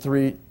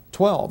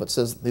 63:12, it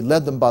says, He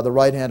led them by the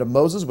right hand of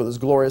Moses with His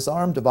glorious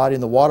arm, dividing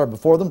the water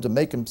before them to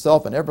make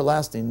Himself an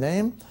everlasting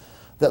name.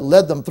 that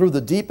led them through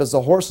the deep as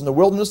a horse in the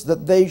wilderness,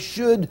 that they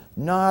should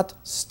not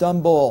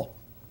stumble.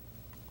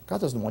 God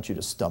doesn't want you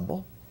to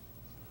stumble.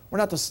 We're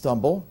not to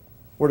stumble.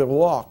 We're to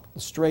walk the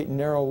straight and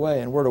narrow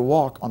way, and we're to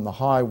walk on the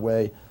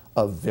highway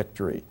of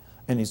victory.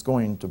 And He's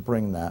going to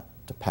bring that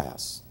to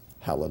pass.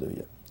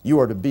 Hallelujah. You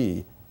are to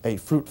be a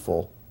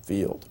fruitful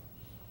field.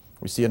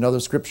 We see another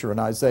scripture in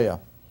Isaiah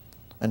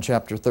in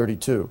chapter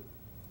 32,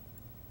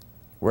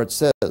 where it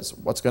says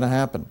what's going to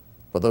happen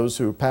for those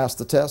who pass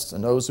the test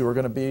and those who are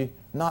going to be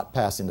not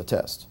passing the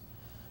test.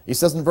 He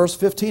says in verse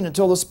 15,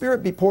 until the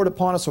Spirit be poured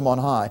upon us from on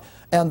high,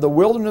 and the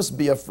wilderness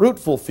be a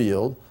fruitful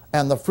field,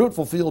 and the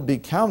fruitful field be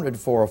counted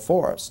for a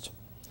forest.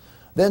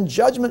 Then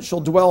judgment shall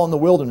dwell in the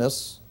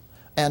wilderness,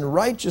 and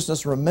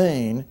righteousness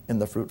remain in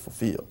the fruitful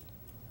field.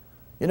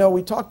 You know,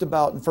 we talked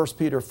about in 1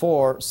 Peter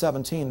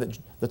 4:17 that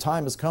the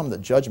time has come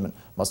that judgment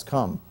must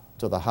come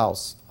to the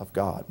house of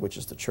God, which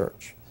is the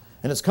church.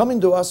 And it's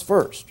coming to us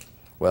first.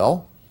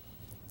 Well,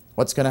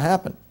 what's going to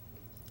happen?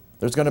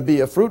 There's going to be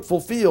a fruitful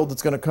field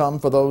that's going to come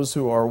for those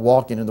who are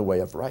walking in the way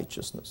of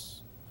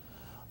righteousness.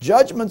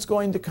 Judgment's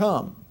going to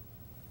come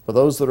for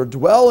those that are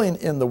dwelling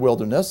in the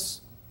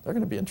wilderness. They're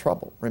going to be in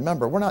trouble.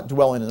 Remember, we're not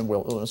dwelling in the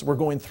wilderness. We're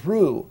going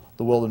through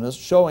the wilderness,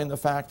 showing the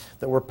fact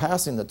that we're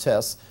passing the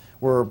tests.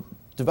 We're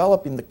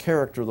developing the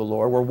character of the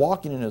Lord. We're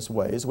walking in His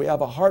ways. We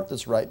have a heart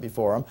that's right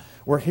before Him.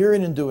 We're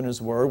hearing and doing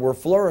His word. We're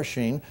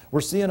flourishing.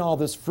 We're seeing all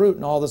this fruit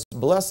and all this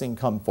blessing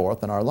come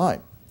forth in our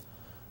life.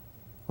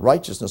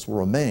 Righteousness will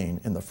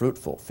remain in the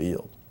fruitful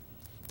field.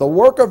 The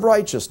work of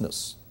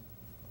righteousness,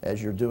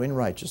 as you're doing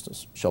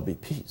righteousness, shall be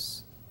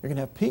peace. You're going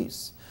to have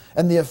peace.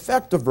 And the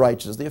effect of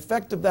righteousness, the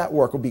effect of that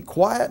work will be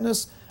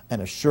quietness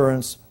and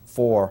assurance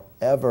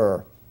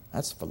forever.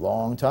 That's for a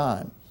long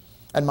time.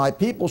 And my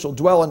people shall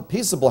dwell in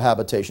peaceable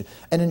habitation,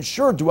 and in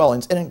sure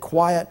dwellings, and in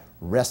quiet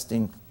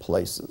resting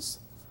places.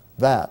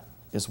 That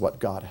is what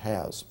God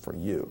has for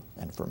you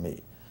and for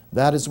me.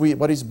 That is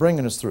what He's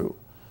bringing us through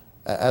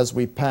as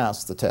we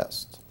pass the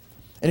test.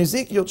 In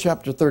Ezekiel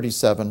chapter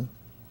 37,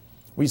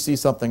 we see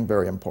something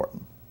very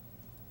important.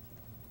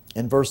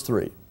 In verse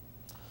 3,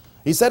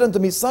 He said unto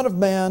me, Son of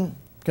man,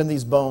 can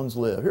these bones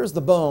live? Here's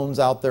the bones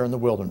out there in the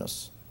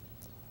wilderness,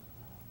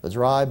 the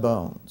dry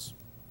bones.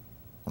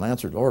 And I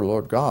answered,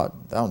 Lord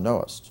God, Thou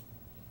knowest.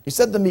 He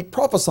said to me,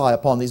 Prophesy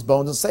upon these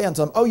bones, and say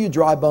unto them, O you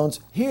dry bones,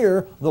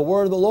 hear the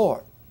word of the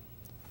Lord.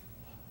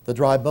 The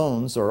dry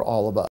bones are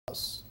all of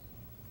us.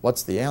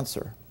 What's the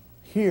answer?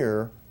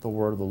 Hear the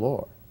word of the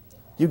Lord.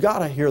 You got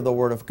to hear the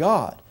word of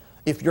God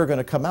if you're going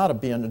to come out of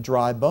being a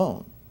dry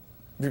bone.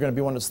 If you're going to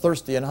be one that's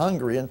thirsty and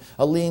hungry and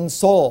a lean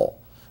soul,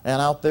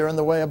 and out there in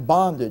the way of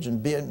bondage,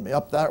 and being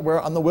up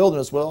there on the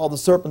wilderness with all the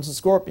serpents and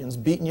scorpions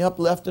beating you up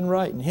left and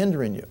right and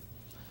hindering you.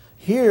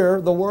 Hear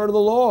the word of the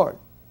Lord.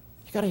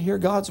 You got to hear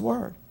God's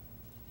word.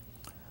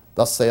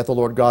 Thus saith the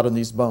Lord God in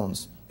these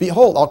bones,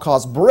 Behold, I'll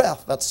cause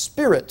breath, that's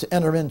spirit, to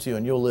enter into you,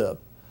 and you'll live.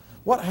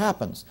 What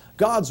happens?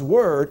 God's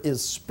word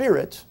is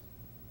spirit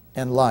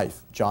and life.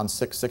 John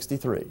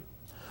 6:63.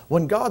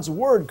 When God's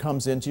word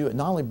comes into you, it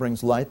not only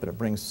brings life, but it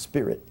brings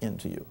spirit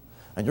into you.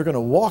 And you're going to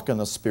walk in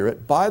the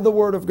Spirit by the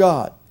word of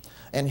God.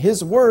 And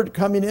His word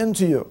coming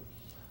into you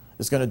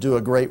is going to do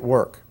a great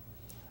work.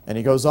 And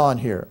he goes on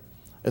here,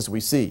 as we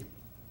see.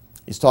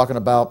 He's talking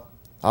about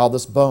how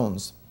this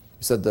bones.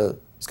 He said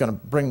He's going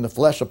to bring the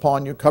flesh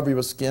upon you, cover you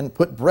with skin,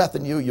 put breath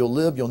in you, you'll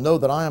live, you'll know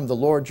that I am the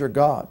Lord your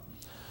God.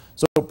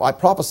 So I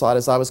prophesied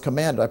as I was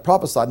commanded. I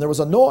prophesied, and there was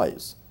a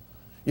noise.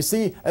 You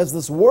see, as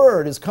this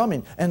word is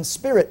coming, and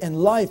spirit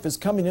and life is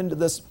coming into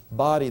this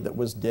body that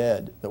was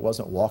dead, that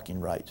wasn't walking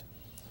right.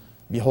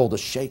 Behold, a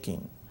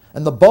shaking.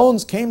 And the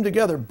bones came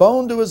together,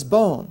 bone to his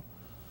bone.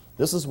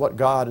 This is what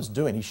God is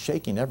doing. He's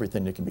shaking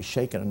everything that can be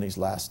shaken in these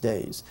last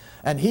days.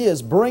 And He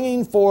is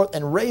bringing forth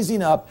and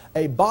raising up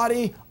a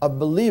body of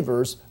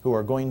believers who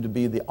are going to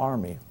be the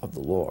army of the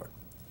Lord.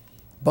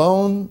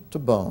 Bone to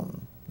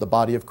bone, the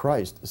body of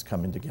Christ is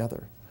coming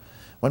together.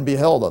 When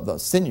beheld, the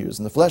sinews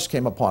and the flesh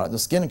came upon it, and the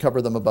skin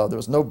covered them above. There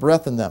was no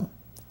breath in them.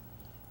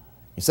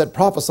 He said,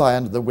 Prophesy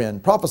unto the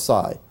wind,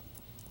 prophesy.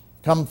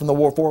 Come from the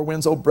four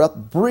winds, O breath,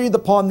 breathe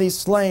upon these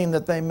slain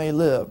that they may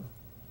live.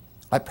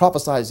 I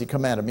prophesied as He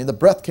commanded me. And the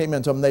breath came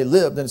into them, they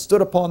lived, and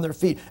stood upon their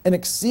feet. An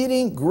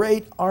exceeding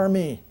great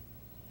army.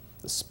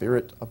 The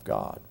Spirit of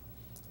God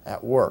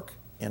at work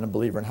in a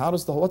believer. And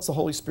what's the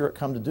Holy Spirit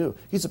come to do?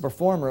 He's a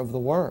performer of the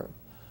Word.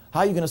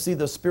 How are you going to see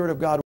the Spirit of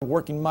God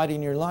working mighty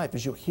in your life?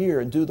 As you hear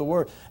and do the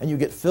Word, and you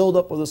get filled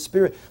up with the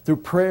Spirit through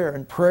prayer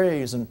and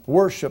praise and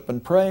worship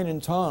and praying in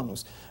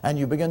tongues. And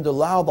you begin to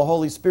allow the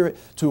Holy Spirit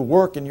to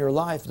work in your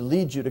life, to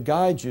lead you, to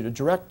guide you, to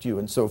direct you,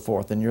 and so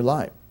forth in your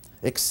life.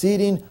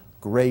 Exceeding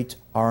great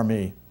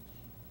army.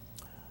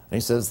 And he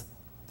says,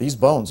 these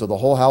bones are the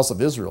whole house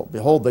of Israel.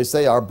 Behold, they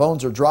say, our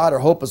bones are dried, our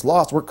hope is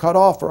lost, we're cut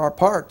off for our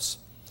parts.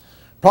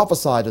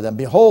 Prophesy to them,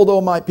 Behold, O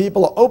my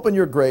people, I'll open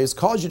your graves,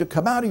 cause you to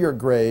come out of your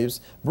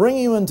graves, bring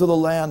you into the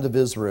land of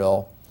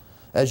Israel,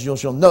 as you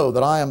shall know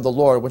that I am the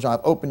Lord, which I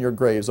have opened your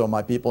graves, O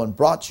my people, and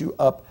brought you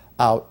up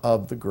out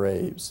of the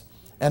graves.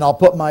 And I'll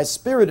put my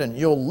spirit in.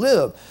 You'll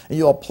live, and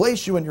you'll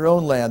place you in your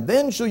own land.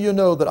 Then shall you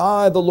know that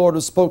I, the Lord,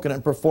 have spoken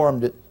and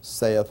performed it,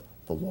 saith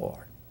the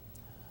Lord.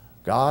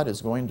 God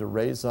is going to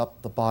raise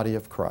up the body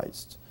of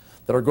Christ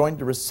that are going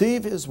to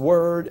receive His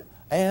Word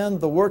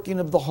and the working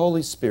of the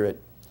Holy Spirit,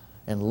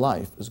 and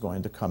life is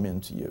going to come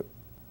into you.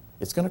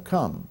 It's going to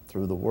come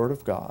through the Word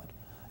of God.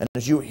 And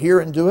as you hear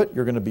and do it,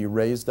 you're going to be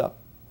raised up,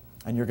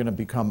 and you're going to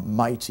become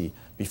mighty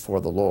before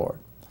the Lord.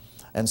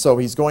 And so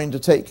He's going to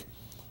take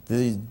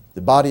the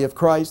body of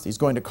Christ, He's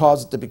going to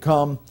cause it to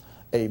become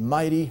a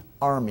mighty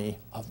army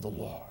of the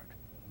Lord.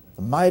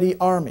 The mighty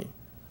army,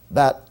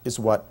 that is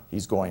what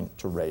He's going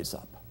to raise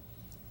up.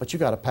 But you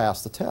got to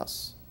pass the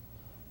tests.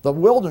 The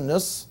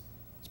wilderness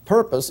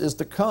purpose is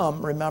to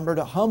come, remember,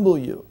 to humble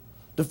you,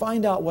 to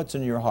find out what's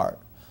in your heart,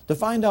 to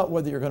find out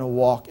whether you're going to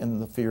walk in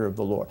the fear of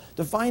the Lord,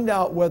 to find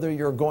out whether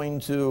you're going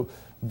to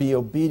be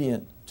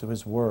obedient to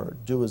His Word,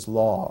 do His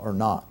law or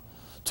not,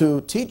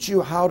 to teach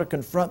you how to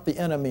confront the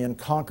enemy and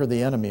conquer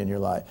the enemy in your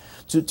life,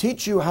 to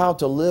teach you how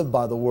to live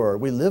by the Word.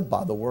 We live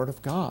by the Word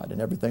of God in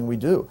everything we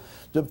do.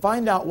 To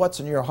find out what's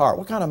in your heart,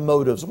 what kind of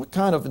motives, what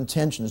kind of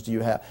intentions do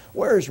you have,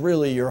 where is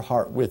really your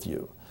heart with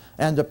you,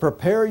 and to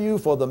prepare you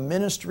for the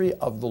ministry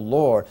of the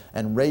Lord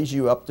and raise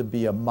you up to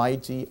be a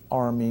mighty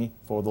army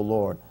for the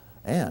Lord.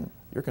 And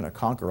you're going to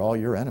conquer all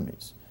your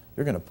enemies.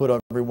 You're going to put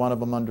every one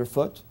of them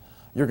underfoot.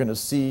 You're going to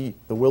see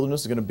the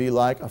wilderness is going to be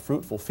like a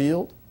fruitful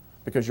field,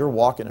 because you're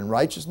walking in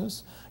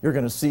righteousness. You're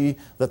going to see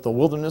that the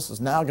wilderness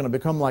is now going to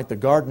become like the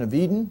Garden of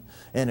Eden,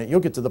 and you'll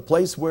get to the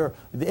place where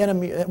the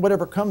enemy,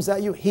 whatever comes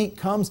at you, heat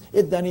comes,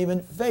 it doesn't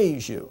even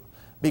faze you,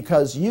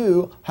 because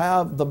you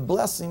have the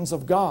blessings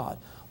of God.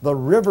 The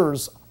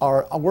rivers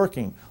are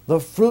working. The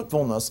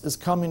fruitfulness is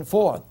coming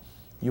forth.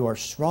 You are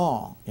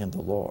strong in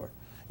the Lord.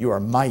 You are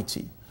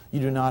mighty. You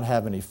do not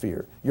have any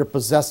fear. You're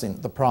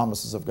possessing the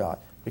promises of God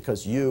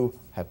because you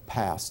have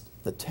passed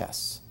the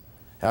tests.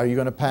 How are you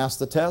going to pass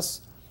the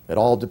tests? It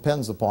all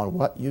depends upon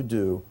what you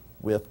do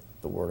with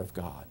the Word of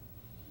God.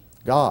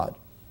 God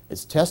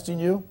is testing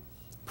you,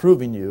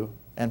 proving you,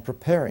 and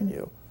preparing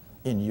you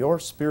in your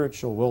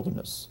spiritual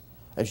wilderness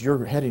as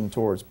you're heading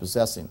towards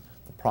possessing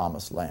the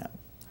promised land.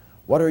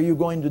 What are you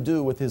going to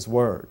do with His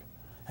Word?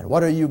 And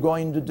what are you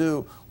going to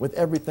do with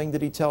everything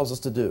that He tells us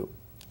to do?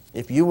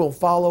 If you will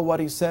follow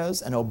what He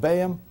says and obey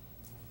Him,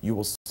 you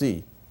will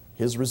see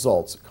His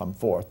results come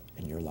forth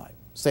in your life.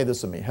 Say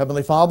this with me.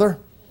 Heavenly Father,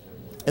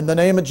 in the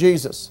name of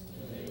Jesus,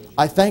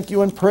 I thank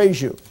You and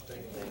praise You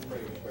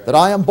that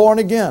I am born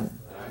again.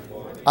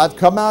 I've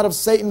come out of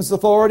Satan's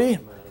authority,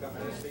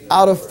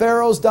 out of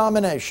Pharaoh's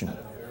domination.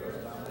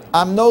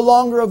 I'm no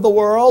longer of the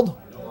world.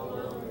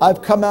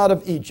 I've come out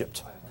of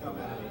Egypt.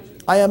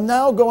 I am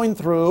now going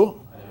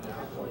through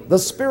the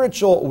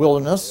spiritual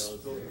wilderness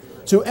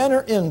to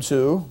enter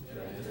into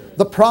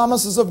the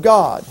promises of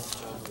God,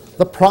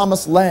 the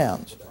promised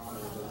land.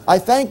 I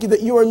thank You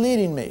that You are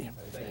leading me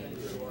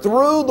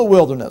through the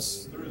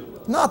wilderness,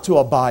 not to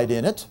abide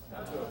in it,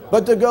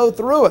 but to go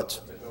through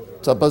it,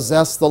 to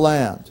possess the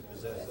land.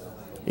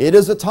 It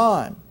is a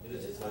time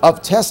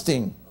of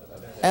testing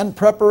and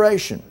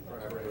preparation.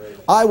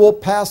 I will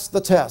pass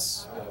the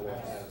tests.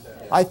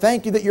 I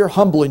thank You that You're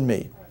humbling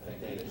me,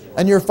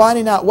 and You're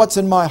finding out what's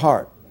in my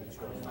heart,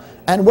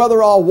 and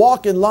whether I'll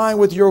walk in line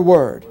with Your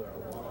Word.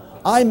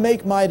 I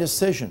make my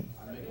decision.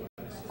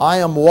 I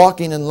am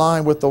walking in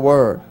line with the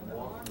Word.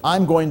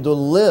 I'm going to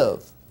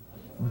live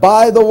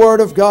by the Word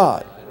of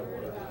God.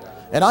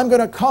 And I'm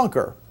going to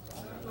conquer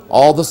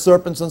all the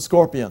serpents and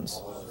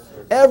scorpions.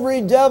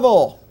 Every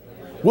devil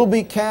will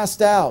be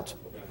cast out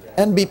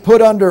and be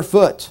put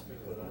underfoot.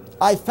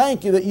 I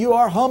thank You that You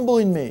are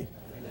humbling me.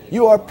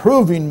 You are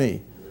proving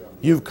me.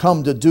 You've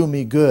come to do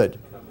me good.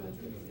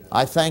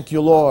 I thank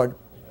You, Lord,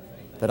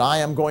 that I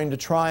am going to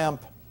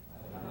triumph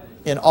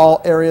in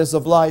all areas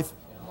of life.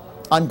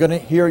 I'm going to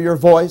hear Your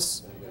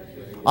voice.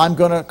 I'm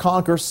going to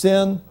conquer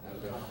sin.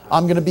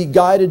 I'm going to be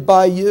guided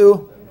by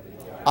You.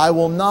 I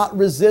will not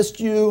resist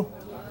You.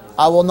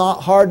 I will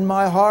not harden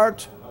my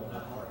heart,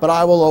 but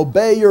I will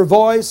obey Your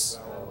voice.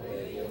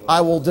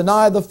 I will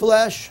deny the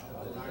flesh.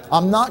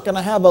 I'm not going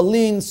to have a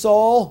lean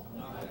soul.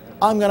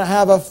 I'm going to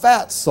have a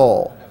fat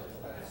soul.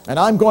 And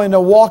I'm going to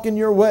walk in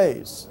Your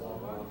ways.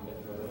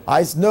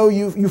 I know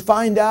you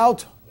find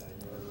out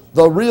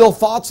the real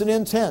thoughts and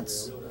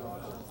intents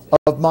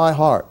of my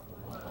heart.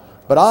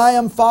 But I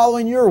am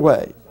following Your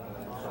way.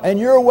 And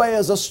Your way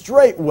is a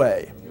straight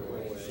way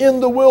in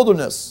the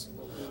wilderness,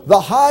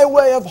 the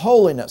highway of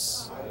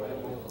holiness.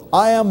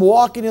 I am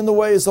walking in the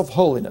ways of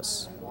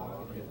holiness.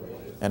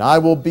 And I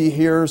will be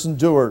hearers and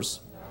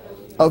doers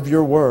of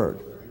Your Word.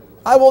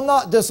 I will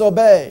not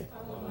disobey,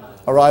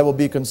 or I will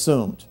be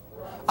consumed.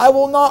 I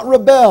will not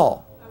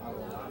rebel,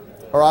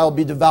 or I will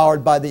be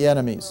devoured by the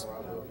enemies.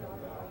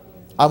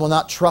 I will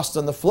not trust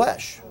in the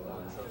flesh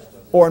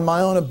or in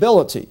my own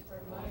ability,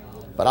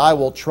 but I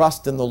will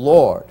trust in the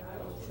Lord,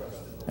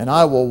 and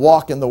I will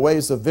walk in the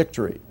ways of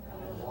victory.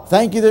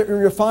 Thank You that You're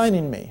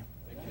refining me.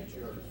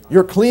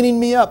 You're cleaning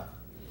me up.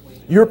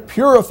 You're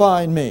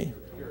purifying me.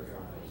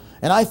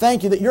 And I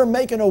thank You that You're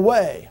making a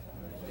way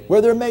where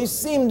there may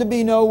seem to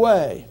be no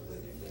way.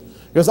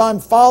 Because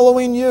I'm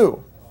following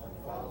you.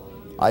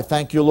 I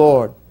thank you,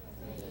 Lord.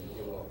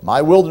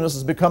 My wilderness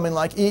is becoming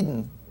like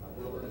Eden.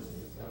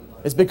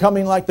 It's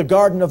becoming like the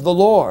garden of the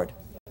Lord.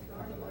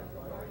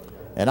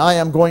 And I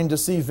am going to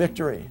see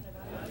victory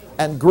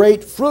and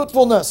great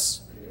fruitfulness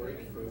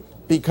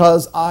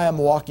because I am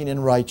walking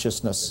in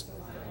righteousness.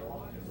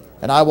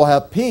 And I will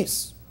have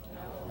peace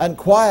and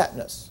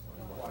quietness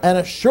and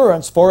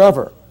assurance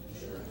forever.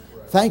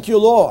 Thank you,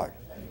 Lord,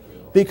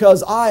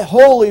 because I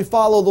wholly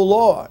follow the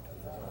Lord.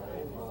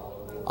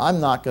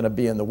 I'm not going to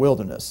be in the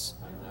wilderness.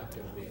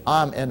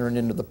 I'm entering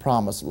into the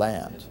promised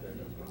land.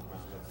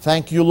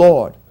 Thank you,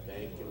 Lord.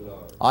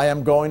 I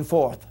am going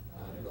forth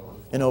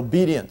in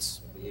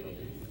obedience,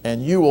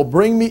 and you will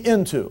bring me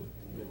into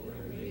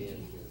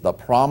the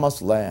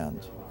promised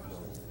land.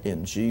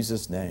 In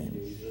Jesus'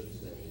 name,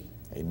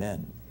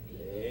 amen.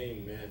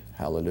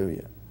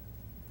 Hallelujah.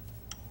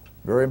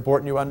 Very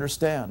important you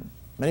understand.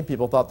 Many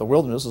people thought the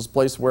wilderness is a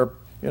place where,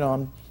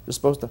 I'm just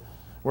supposed to,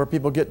 where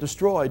people get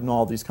destroyed and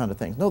all these kind of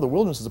things. No, the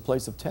wilderness is a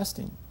place of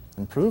testing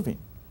and proving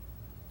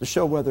to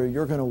show whether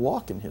you're going to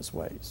walk in His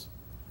ways.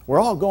 We're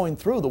all going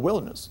through the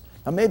wilderness.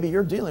 Now maybe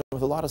you're dealing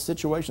with a lot of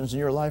situations in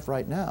your life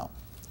right now.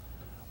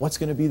 What's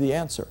going to be the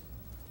answer?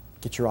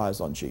 Get your eyes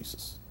on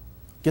Jesus.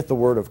 Get the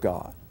Word of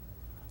God.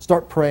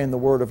 Start praying the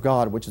Word of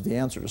God, which is the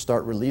answer to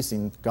start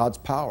releasing God's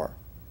power.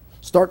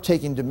 Start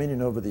taking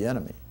dominion over the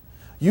enemy.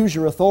 Use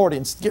your authority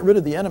and get rid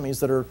of the enemies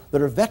that are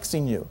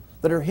vexing you,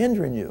 that are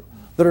hindering you,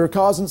 that are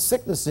causing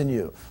sickness in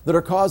you, that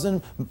are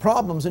causing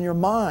problems in your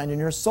mind, in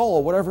your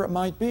soul, whatever it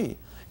might be.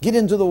 Get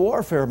into the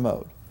warfare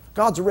mode.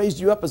 God's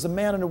raised you up as a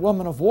man and a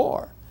woman of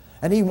war.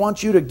 And He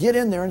wants you to get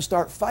in there and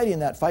start fighting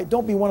that fight.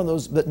 Don't be one of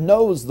those that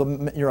knows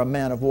you're a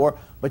man of war,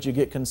 but you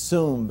get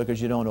consumed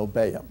because you don't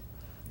obey Him.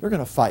 You're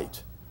going to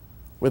fight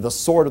with the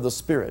sword of the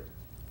Spirit.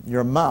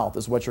 Your mouth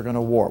is what you're going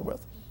to war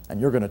with. And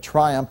you're going to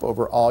triumph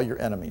over all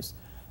your enemies.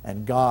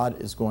 And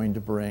God is going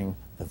to bring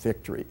the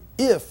victory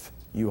if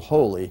you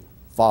wholly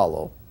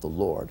follow the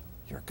Lord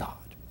your God.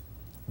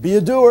 Be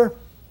a doer,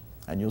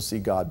 and you'll see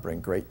God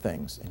bring great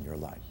things in your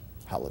life.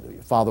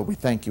 Hallelujah. Father, we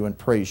thank you and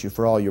praise you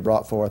for all you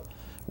brought forth.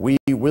 We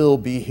will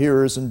be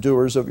hearers and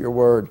doers of your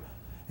word,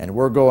 and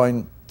we're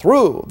going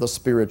through the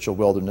spiritual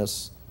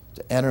wilderness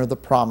to enter the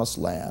promised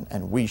land,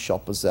 and we shall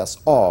possess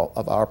all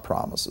of our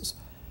promises.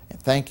 And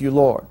thank you,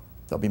 Lord.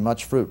 There'll be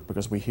much fruit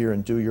because we hear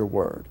and do your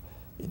word.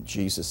 In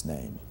Jesus'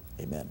 name,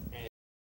 amen.